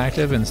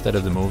active instead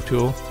of the move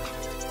tool.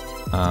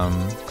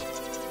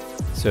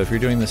 So if you're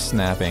doing the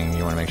snapping,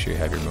 you want to make sure you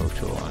have your move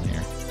tool on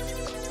here.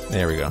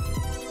 There we go.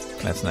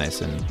 That's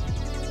nice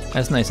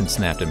and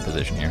snapped in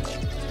position here.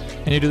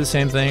 And you do the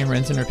same thing,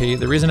 rinse and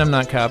repeat. The reason I'm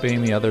not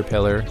copying the other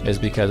pillar is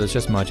because it's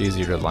just much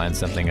easier to line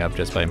something up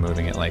just by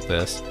moving it like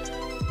this.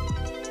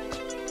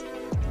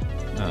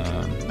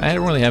 I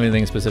don't really have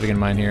anything specific in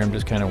mind here, I'm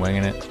just kind of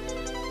winging it.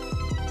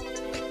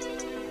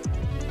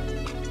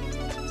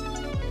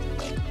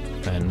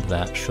 And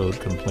that should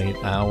complete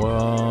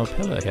our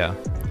pillar here.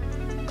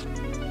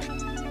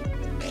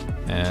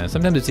 And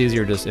sometimes it's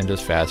easier and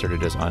just faster to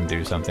just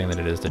undo something than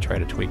it is to try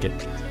to tweak it.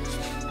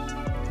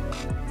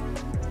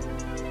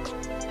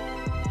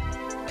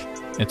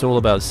 It's all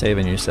about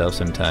saving yourself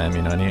some time,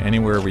 you know,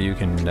 anywhere where you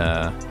can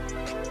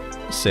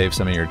save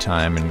some of your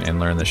time and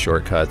learn the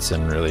shortcuts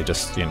and really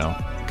just, you know,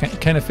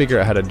 kind of figure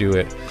out how to do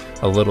it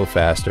a little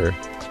faster.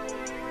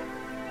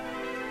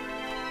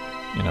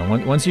 You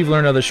know, once you've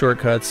learned all the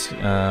shortcuts, you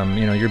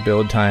know, your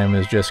build time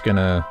is just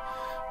gonna,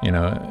 you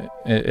know,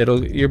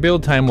 your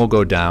build time will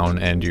go down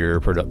and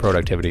your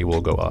productivity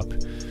will go up.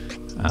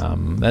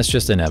 That's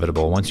just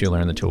inevitable. Once you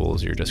learn the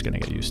tools, you're just gonna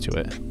get used to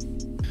it.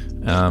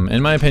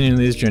 In my opinion,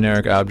 these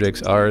generic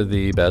objects are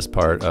the best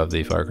part of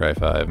the Far Cry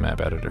 5 map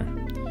editor.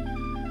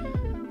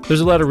 There's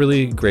a lot of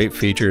really great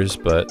features,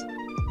 but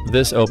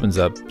this opens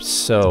up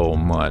so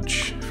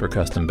much for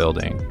custom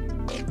building.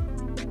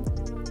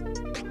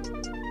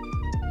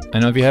 I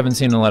know if you haven't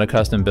seen a lot of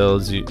custom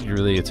builds,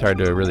 it's hard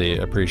to really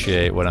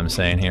appreciate what I'm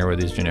saying here with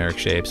these generic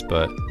shapes,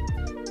 but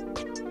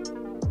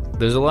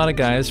there's a lot of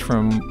guys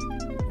from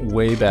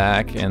way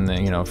back and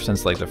you know,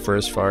 since like the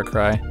first Far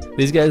Cry.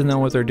 These guys know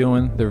what they're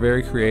doing. They're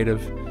very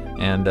creative,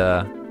 and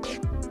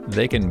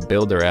they can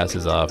build their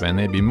asses off, and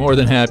they'd be more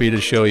than happy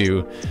to show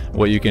you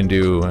what you can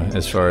do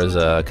as far as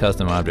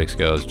custom objects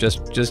goes.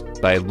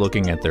 Just by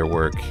looking at their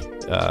work,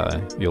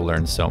 you'll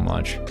learn so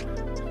much.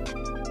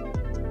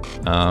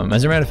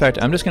 As a matter of fact,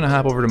 I'm just going to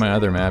hop over to my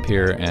other map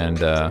here,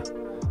 and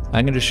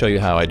I'm going to show you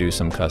how I do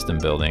some custom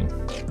building,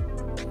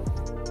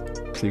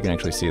 so you can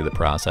actually see the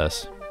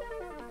process.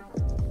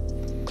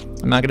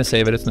 I'm not going to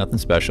save it, it's nothing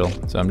special,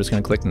 so I'm just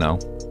going to click no.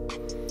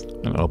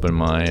 I'm going to open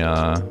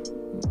my,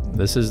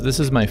 this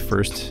is my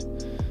first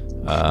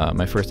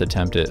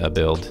attempt at a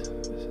build.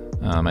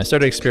 I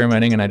started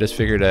experimenting and I just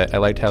figured I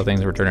liked how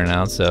things were turning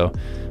out, so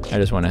I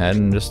just went ahead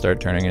and just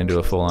started turning it into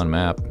a full-on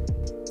map.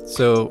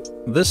 So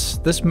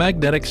this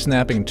magnetic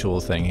snapping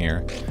tool thing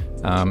here,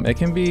 it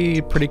can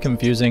be pretty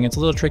confusing. It's a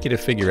little tricky to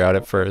figure out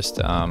at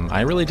first.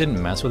 I really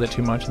didn't mess with it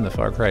too much in the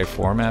Far Cry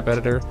 4 map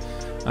editor,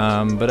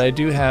 but I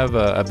do have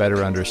a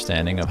better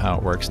understanding of how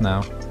it works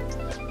now.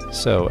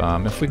 So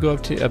if we go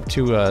up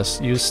to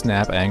use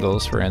snap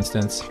angles, for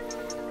instance,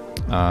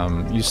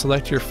 you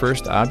select your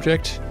first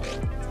object,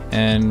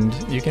 and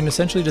you can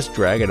essentially just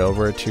drag it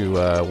over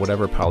to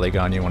whatever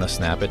polygon you want to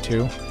snap it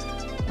to,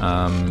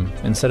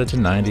 and set it to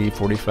 90,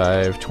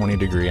 45, 20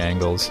 degree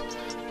angles.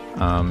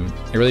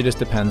 It really just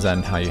depends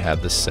on how you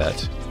have this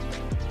set.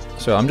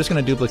 So I'm just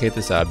going to duplicate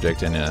this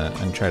object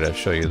and try to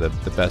show you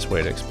the best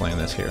way to explain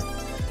this here.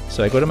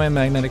 So I go to my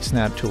magnetic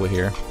snap tool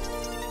here,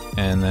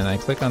 and then I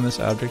click on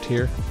this object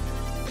here,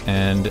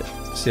 and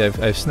see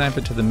I've snapped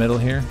it to the middle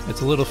here.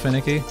 It's a little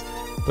finicky,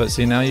 but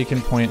see now you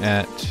can point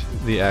at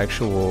the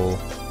actual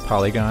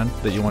polygon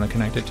that you want to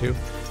connect it to,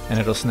 and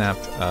it'll snap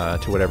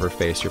to whatever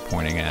face you're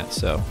pointing at.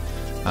 So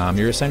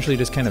you're essentially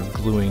just kind of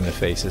gluing the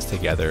faces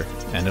together,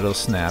 and it'll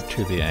snap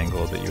to the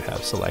angle that you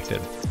have selected,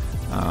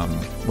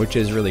 which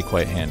is really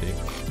quite handy.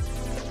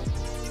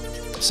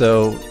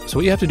 So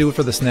what you have to do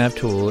for the snap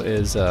tool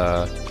is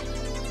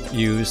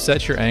you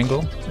set your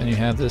angle, and you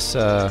have this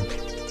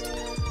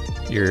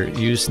your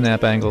use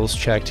snap angles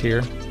checked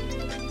here,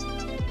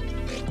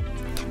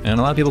 and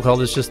a lot of people call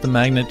this just the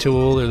magnet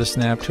tool or the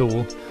snap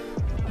tool.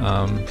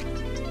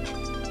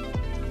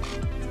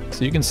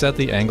 So you can set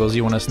the angles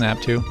you want to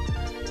snap to.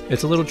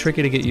 It's a little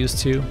tricky to get used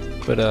to,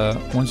 but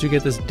once you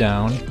get this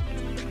down,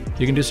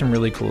 you can do some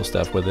really cool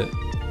stuff with it.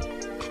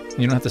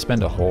 You don't have to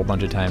spend a whole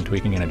bunch of time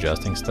tweaking and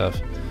adjusting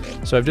stuff.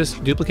 So I've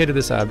just duplicated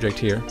this object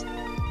here,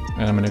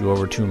 and I'm going to go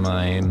over to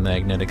my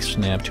magnetic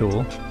snap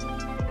tool,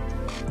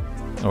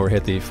 or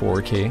hit the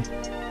 4 key.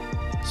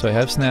 So I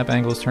have snap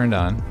angles turned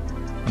on,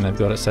 and I've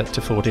got it set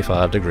to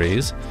 45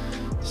 degrees.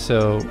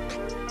 So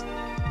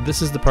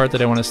this is the part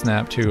that I want to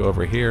snap to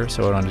over here.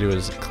 So what I want to do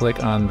is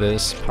click on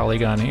this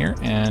polygon here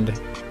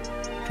and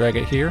drag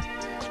it here,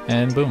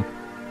 and boom,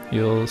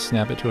 you'll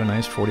snap it to a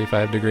nice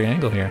 45 degree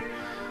angle here.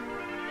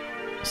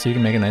 So you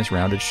can make a nice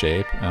rounded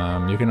shape.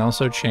 You can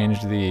also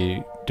change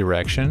the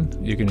direction.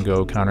 You can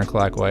go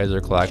counterclockwise or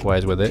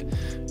clockwise with it,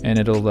 and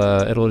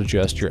it'll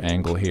adjust your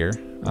angle here.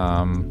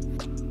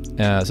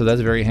 So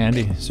that's very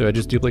handy. So I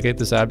just duplicate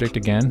this object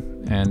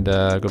again and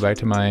go back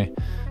to my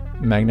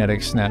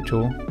magnetic snap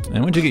tool.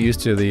 And once you get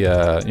used to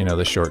the you know,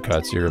 the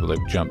shortcuts, you're able to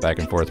jump back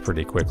and forth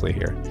pretty quickly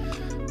here.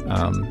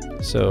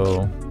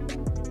 So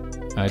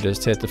I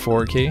just hit the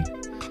 4 key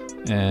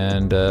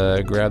and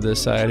grab this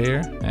side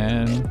here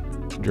and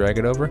drag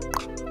it over.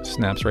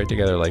 Snaps right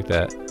together like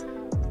that.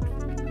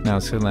 Now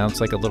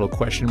it's like a little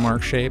question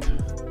mark shape.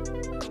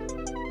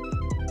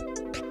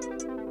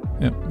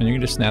 Yep, and you can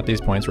just snap these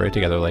points right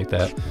together like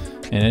that,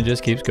 and it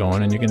just keeps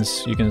going. And you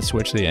can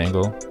switch the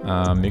angle.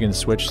 You can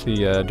switch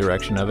the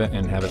direction of it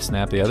and have it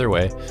snap the other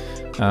way.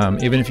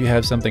 Even if you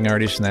have something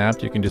already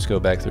snapped, you can just go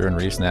back through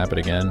and re-snap it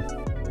again.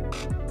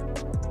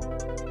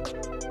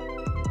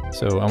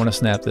 So I want to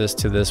snap this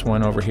to this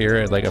one over here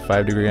at like a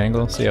 5 degree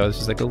angle. See how it's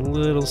just like a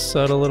little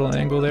subtle little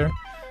angle there?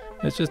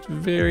 It's just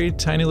very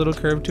tiny little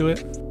curve to it.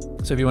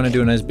 So if you want to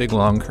do a nice big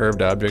long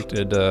curved object,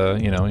 you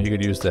know, you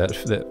could use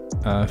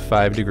that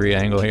 5 degree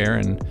angle here,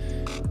 and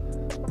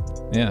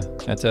yeah,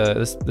 that's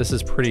this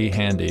is pretty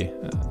handy.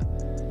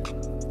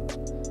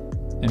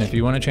 And if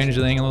you want to change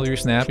the angle of your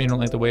snap and you don't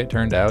like the way it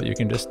turned out, you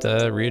can just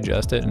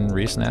readjust it and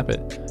re-snap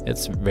it.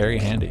 It's very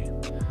handy.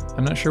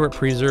 I'm not sure what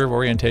preserve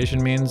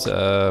orientation means.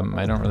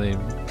 I don't really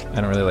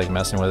like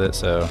messing with it,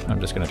 so I'm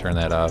just going to turn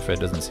that off. It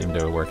doesn't seem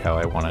to work how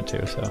I want it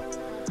to, so.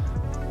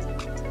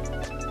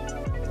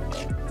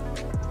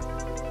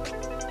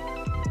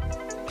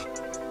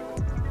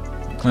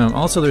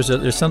 Also,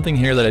 there's something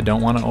here that I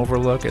don't want to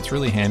overlook. It's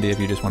really handy if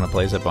you just want to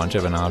place a bunch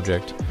of an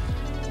object.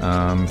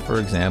 For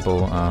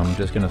example, I'm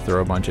just going to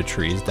throw a bunch of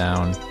trees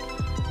down.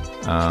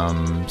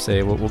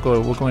 Say we'll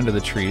go into the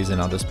trees,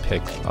 and I'll just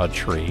pick a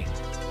tree.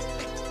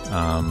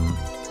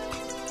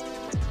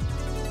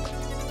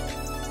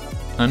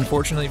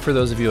 Unfortunately for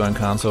those of you on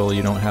console,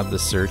 you don't have the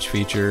search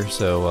feature,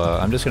 so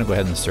I'm just going to go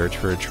ahead and search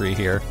for a tree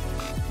here.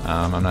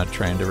 I'm not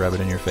trying to rub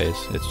it in your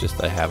face, it's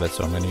just I have it,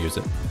 so I'm going to use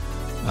it.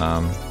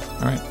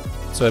 Alright,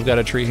 so I've got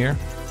a tree here,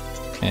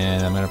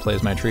 and I'm going to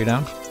place my tree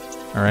down.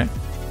 Alright,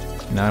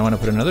 now I want to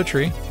put another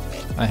tree.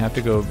 I have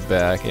to go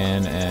back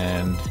in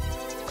and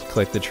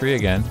click the tree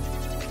again,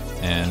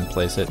 and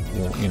place it,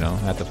 you know,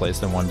 have to place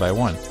them one by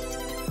one.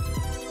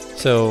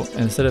 So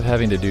instead of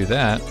having to do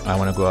that, I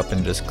want to go up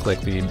and just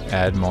click the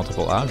add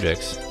multiple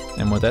objects.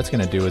 And what that's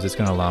going to do is it's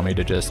going to allow me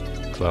to just,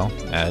 well,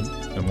 add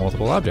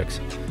multiple objects.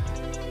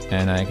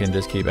 And I can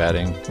just keep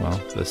adding, well,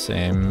 the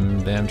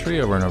same damn tree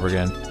over and over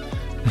again.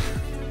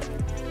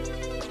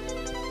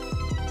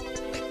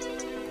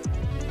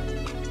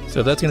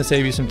 So that's going to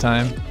save you some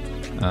time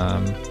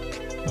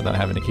without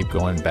having to keep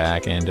going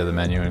back into the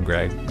menu and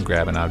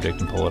grab an object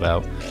and pull it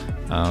out.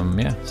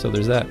 Yeah, so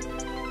there's that.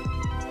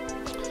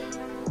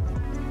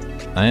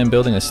 I am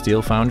building a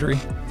steel foundry,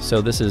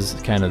 so this is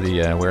kind of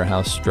the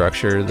warehouse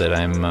structure that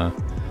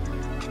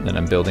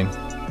I'm building.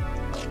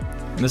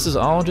 And this is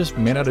all just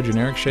made out of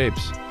generic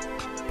shapes.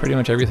 Pretty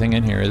much everything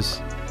in here is,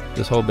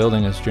 this whole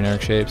building is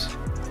generic shapes,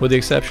 with the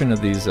exception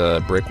of these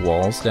brick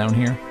walls down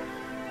here.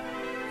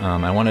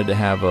 I wanted to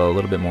have a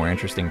little bit more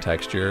interesting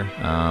texture,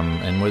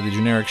 and with the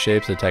generic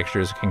shapes, the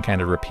textures can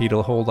kind of repeat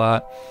a whole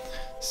lot.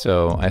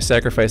 So I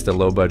sacrificed the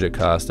low budget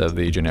cost of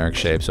the generic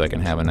shape so I can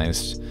have a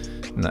nice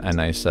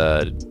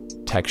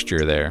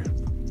texture there.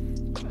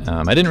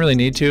 I didn't really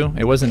need to,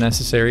 it wasn't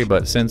necessary,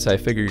 but since I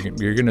figure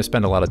you're going to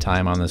spend a lot of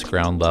time on this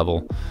ground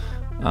level,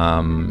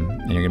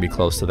 and you're going to be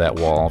close to that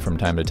wall from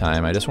time to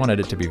time, I just wanted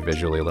it to be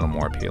visually a little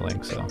more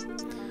appealing. So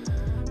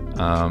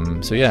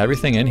yeah,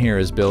 everything in here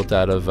is built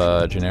out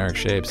of generic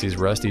shapes. These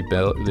rusty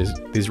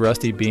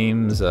rusty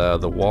beams,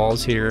 the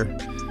walls here.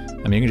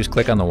 I mean, you can just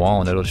click on the wall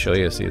and it'll show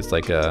you. See, it's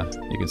like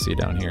you can see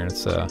down here.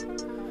 It's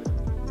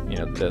you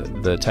know,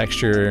 the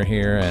texture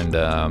here and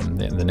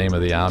the name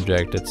of the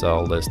object. It's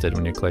all listed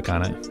when you click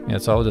on it. And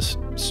it's all just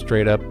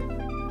straight up.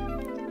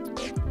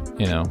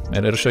 You know,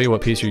 and it'll show you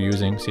what piece you're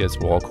using. See, it's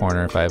wall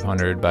corner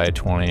 500 by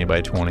 20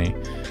 by 20.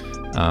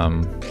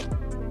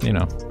 You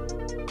know,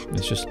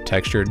 it's just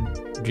textured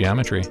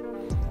geometry.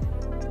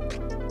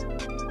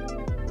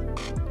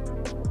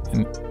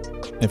 And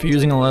if you're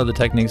using a lot of the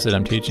techniques that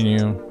I'm teaching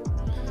you,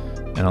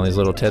 and all these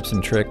little tips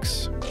and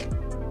tricks,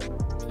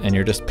 and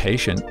you're just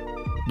patient,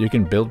 you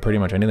can build pretty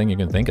much anything you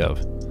can think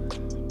of.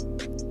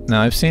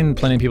 Now, I've seen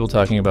plenty of people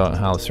talking about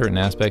how certain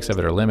aspects of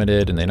it are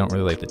limited and they don't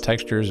really like the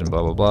textures and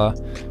blah blah blah.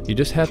 You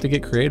just have to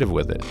get creative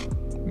with it,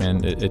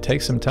 and it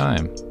takes some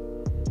time.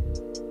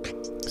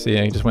 See,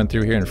 I just went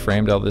through here and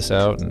framed all this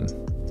out, and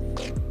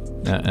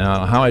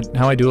how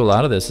I do a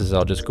lot of this is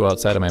I'll just go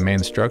outside of my main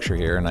structure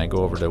here and I go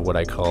over to what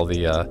I call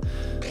the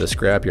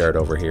scrapyard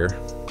over here.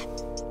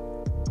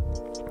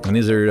 And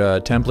these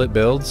are template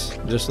builds,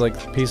 just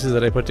like pieces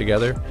that I put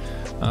together.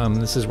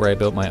 This is where I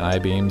built my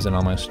I-beams and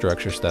all my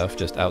structure stuff,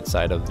 just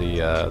outside of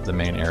the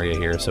main area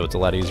here, so it's a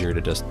lot easier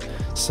to just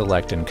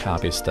select and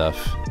copy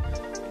stuff.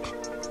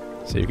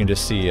 So you can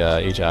just see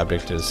each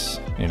object is,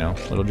 you know,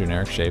 little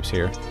generic shapes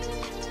here.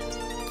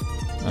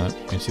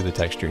 You can see the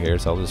texture here.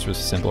 It's all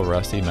just simple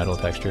rusty metal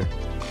texture.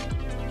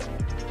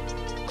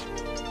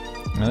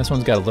 Now this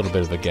one's got a little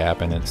bit of a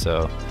gap in it,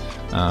 so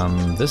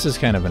this is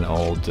kind of an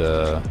old,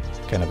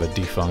 kind of a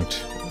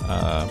defunct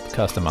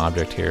custom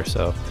object here,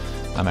 so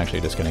I'm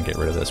actually just going to get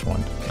rid of this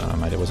one.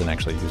 I wasn't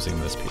actually using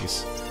this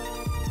piece.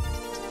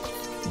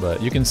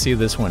 But you can see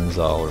this one's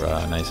all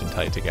nice and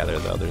tight together,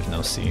 though. There's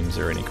no seams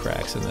or any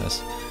cracks in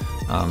this.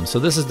 So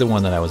this is the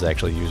one that I was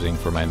actually using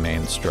for my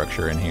main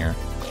structure in here.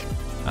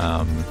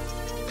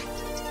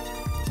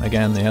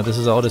 Again, yeah, this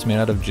is all just made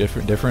out of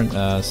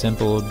different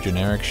simple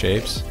generic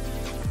shapes.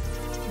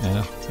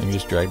 Yeah, you can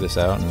just drag this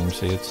out and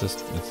see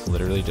it's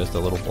literally just a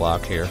little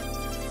block here.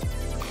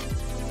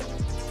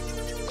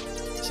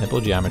 Simple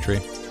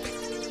geometry.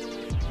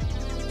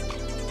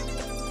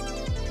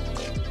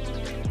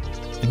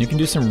 And you can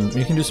do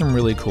some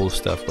really cool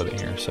stuff with it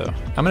here. So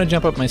I'm gonna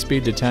jump up my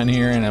speed to 10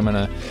 here, and I'm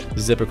gonna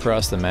zip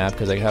across the map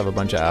because I have a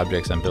bunch of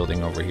objects I'm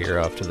building over here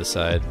off to the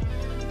side.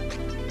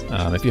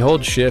 If you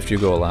hold shift, you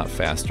go a lot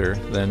faster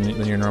than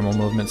your normal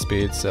movement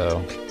speed,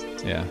 so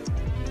yeah,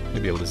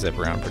 you'll be able to zip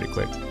around pretty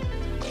quick.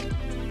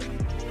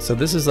 So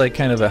this is like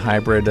kind of a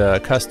hybrid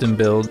custom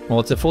build. Well,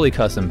 it's a fully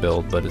custom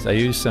build, but I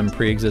use some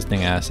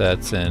pre-existing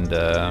assets and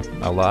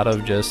a lot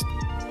of just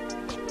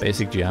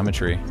basic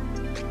geometry.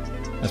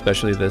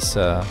 Especially this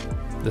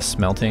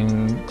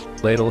smelting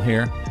ladle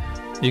here,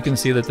 you can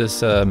see that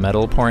this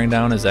metal pouring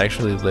down is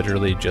actually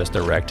literally just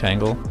a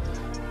rectangle.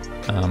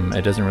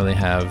 It doesn't really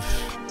have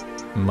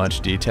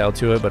much detail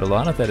to it, but a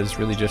lot of that is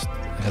really just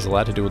has a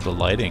lot to do with the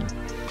lighting.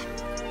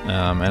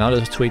 And I'll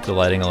just tweak the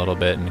lighting a little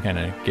bit and kind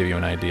of give you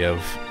an idea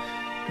of,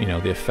 you know,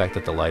 the effect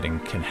that the lighting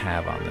can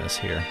have on this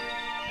here.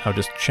 How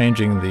just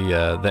changing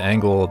the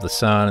angle of the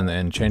sun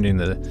and changing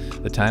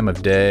the time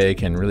of day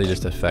can really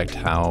just affect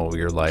how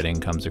your lighting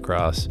comes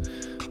across,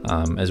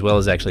 as well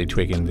as actually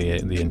tweaking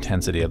the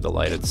intensity of the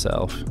light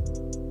itself.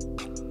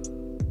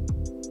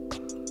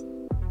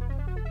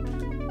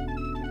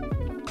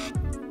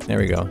 There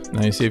we go.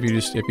 Now you see if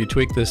you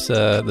tweak this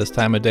this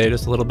time of day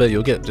just a little bit,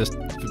 you'll get just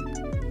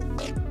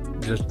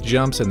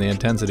jumps in the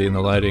intensity and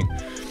the lighting.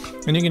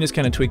 And you can just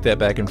kind of tweak that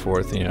back and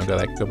forth, you know,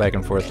 go back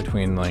and forth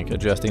between like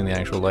adjusting the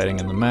actual lighting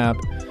in the map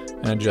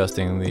and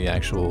adjusting the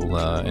actual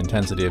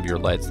intensity of your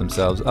lights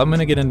themselves. I'm going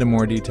to get into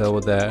more detail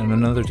with that in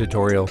another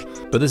tutorial,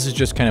 but this is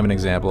just kind of an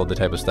example of the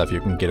type of stuff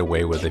you can get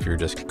away with if you're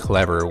just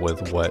clever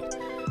with what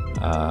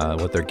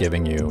they're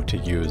giving you to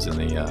use in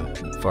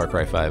the Far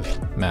Cry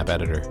 5 map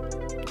editor.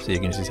 So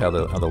you can see how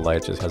the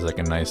light just has like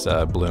a nice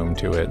bloom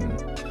to it. And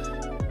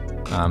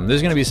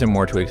there's going to be some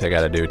more tweaks I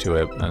got to do to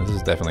it. This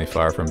is definitely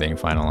far from being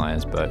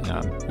finalized, but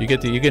you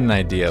get an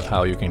idea of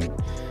how you can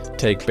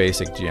take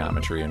basic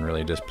geometry and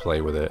really just play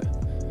with it.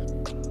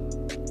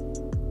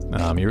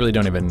 You really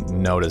don't even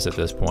notice at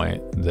this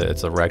point that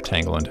it's a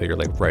rectangle until you're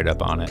like right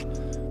up on it.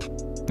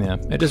 Yeah,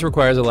 it just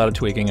requires a lot of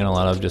tweaking and a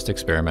lot of just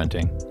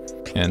experimenting.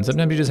 And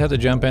sometimes you just have to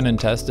jump in and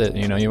test it.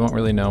 You know, you won't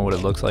really know what it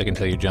looks like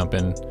until you jump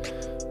in.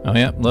 Oh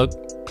yeah, look,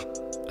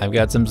 I've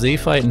got some Z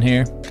fighting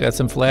here. Got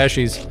some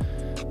flashies.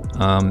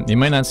 You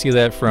might not see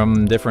that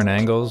from different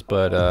angles,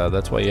 but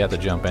that's why you have to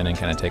jump in and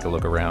kind of take a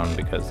look around,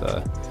 because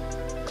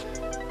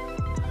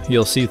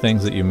you'll see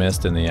things that you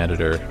missed in the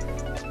editor.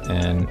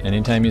 And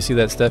anytime you see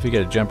that stuff, you got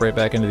to jump right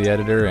back into the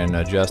editor and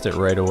adjust it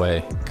right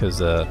away, because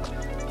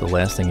the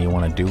last thing you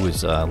want to do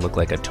is look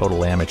like a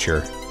total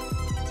amateur.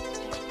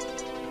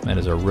 That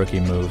is a rookie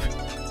move.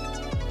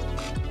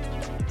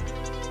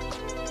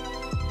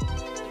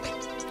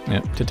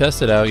 Yep. To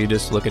test it out, you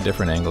just look at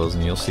different angles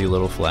and you'll see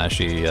little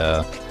flashy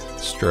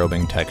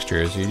strobing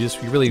textures. You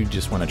really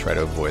just want to try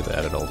to avoid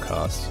that at all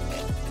costs.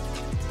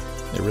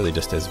 It really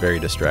just is very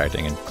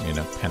distracting and, you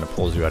know, kind of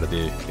pulls you out of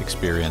the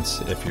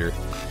experience if you're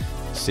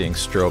seeing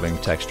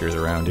strobing textures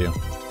around you.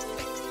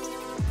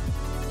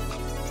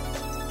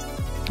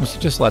 It's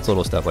just lots of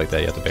little stuff like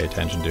that you have to pay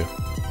attention to.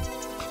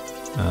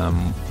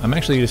 I'm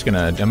actually just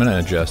gonna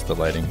adjust the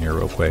lighting here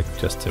real quick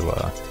just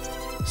to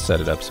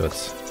set it up so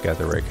it's got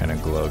the right kind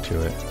of glow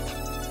to it.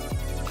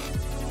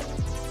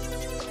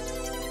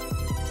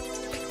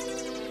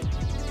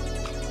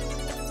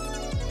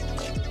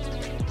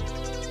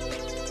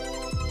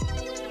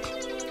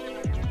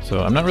 So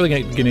I'm not really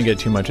going to get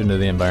too much into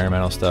the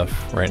environmental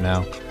stuff right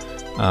now.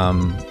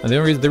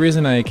 The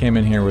reason I came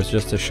in here was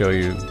just to show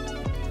you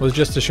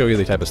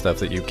the type of stuff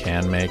that you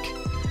can make.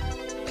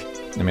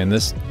 I mean,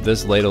 this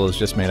ladle is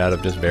just made out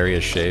of just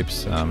various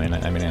shapes. I mean,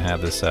 I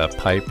have this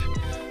pipe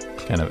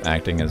kind of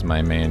acting as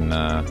my main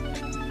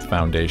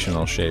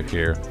foundational shape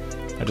here.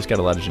 I just got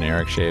a lot of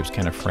generic shapes,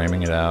 kind of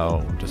framing it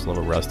out, just a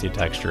little rusty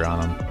texture on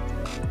them.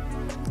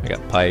 I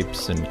got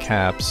pipes and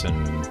caps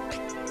and,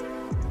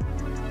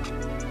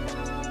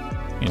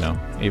 you know,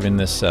 even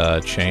this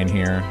chain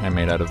here I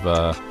made out of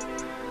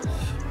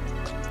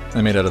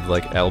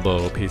like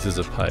elbow pieces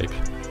of pipe.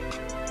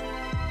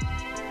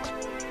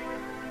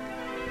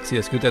 See,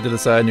 I scoot that to the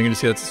side and you're gonna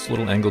see that's this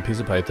little angled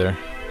piece of pipe there.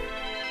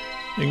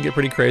 You can get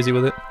pretty crazy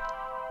with it.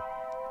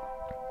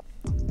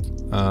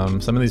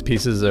 Some of these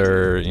pieces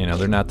are, you know,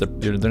 they're not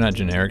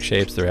generic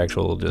shapes, they're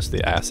actual just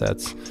the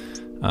assets.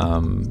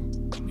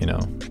 You know,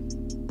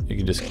 you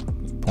can just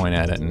point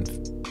at it and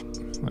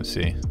let's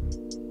see.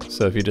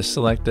 So if you just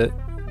select it,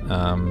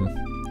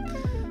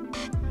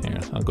 here,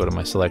 I'll go to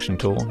my selection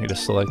tool. You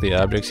just select the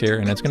objects here,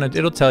 and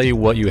it'll tell you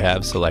what you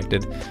have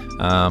selected.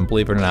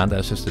 Believe it or not,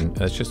 that's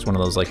just one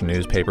of those like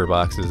newspaper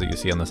boxes that you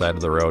see on the side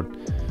of the road.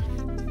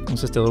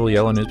 It's just a little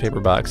yellow newspaper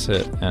box,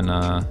 and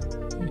a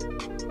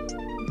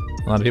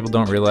lot of people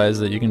don't realize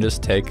that you can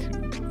just take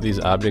these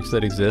objects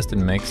that exist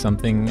and make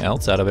something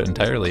else out of it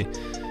entirely.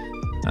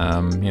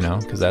 You know,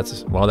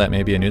 because while that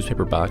may be a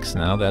newspaper box,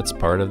 now that's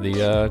part of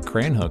the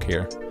crane hook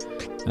here.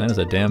 And that is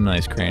a damn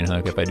nice crane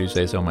hook, if I do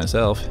say so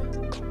myself.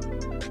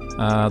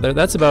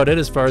 That's about it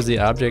as far as the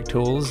object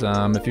tools.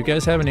 If you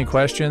guys have any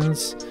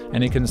questions,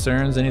 any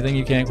concerns, anything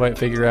you can't quite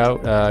figure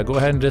out, go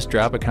ahead and just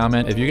drop a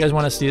comment. If you guys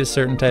want to see a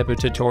certain type of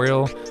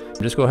tutorial,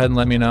 just go ahead and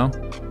let me know.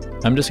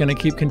 I'm just going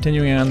to keep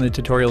continuing on the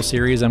tutorial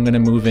series. I'm going to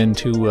move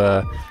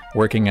into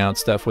working out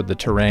stuff with the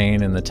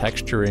terrain and the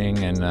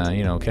texturing and,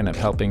 you know, kind of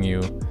helping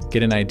you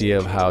get an idea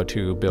of how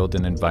to build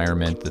an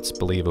environment that's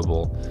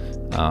believable.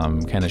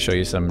 Kind of show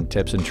you some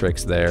tips and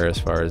tricks there as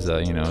far as,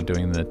 you know,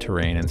 doing the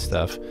terrain and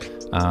stuff.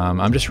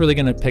 I'm just really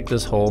going to pick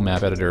this whole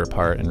map editor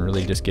apart and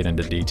really just get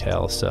into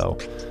detail. So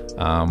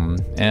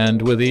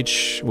And with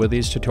each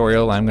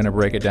tutorial, I'm going to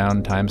break it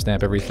down,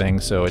 timestamp everything,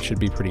 so it should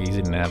be pretty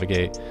easy to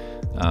navigate.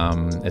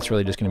 It's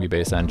really just going to be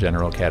based on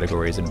general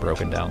categories and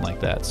broken down like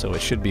that, so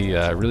it should be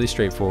really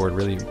straightforward,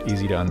 really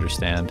easy to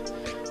understand.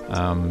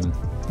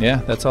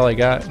 Yeah, that's all I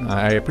got.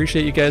 I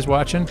appreciate you guys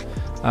watching.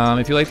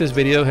 If you like this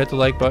video, hit the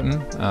like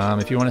button.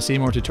 If you want to see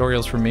more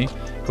tutorials from me,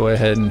 go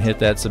ahead and hit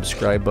that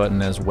subscribe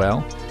button as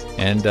well.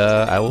 And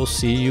I will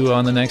see you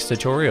on the next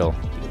tutorial.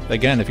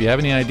 Again, if you have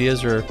any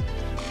ideas or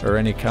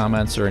any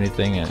comments or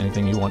anything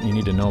you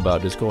need to know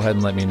about, just go ahead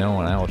and let me know,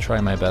 and I will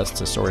try my best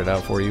to sort it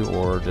out for you,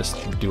 or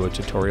just do a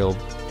tutorial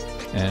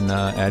and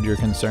add your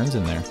concerns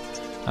in there.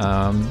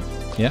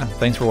 Yeah,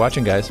 thanks for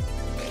watching, guys.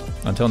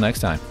 Until next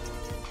time.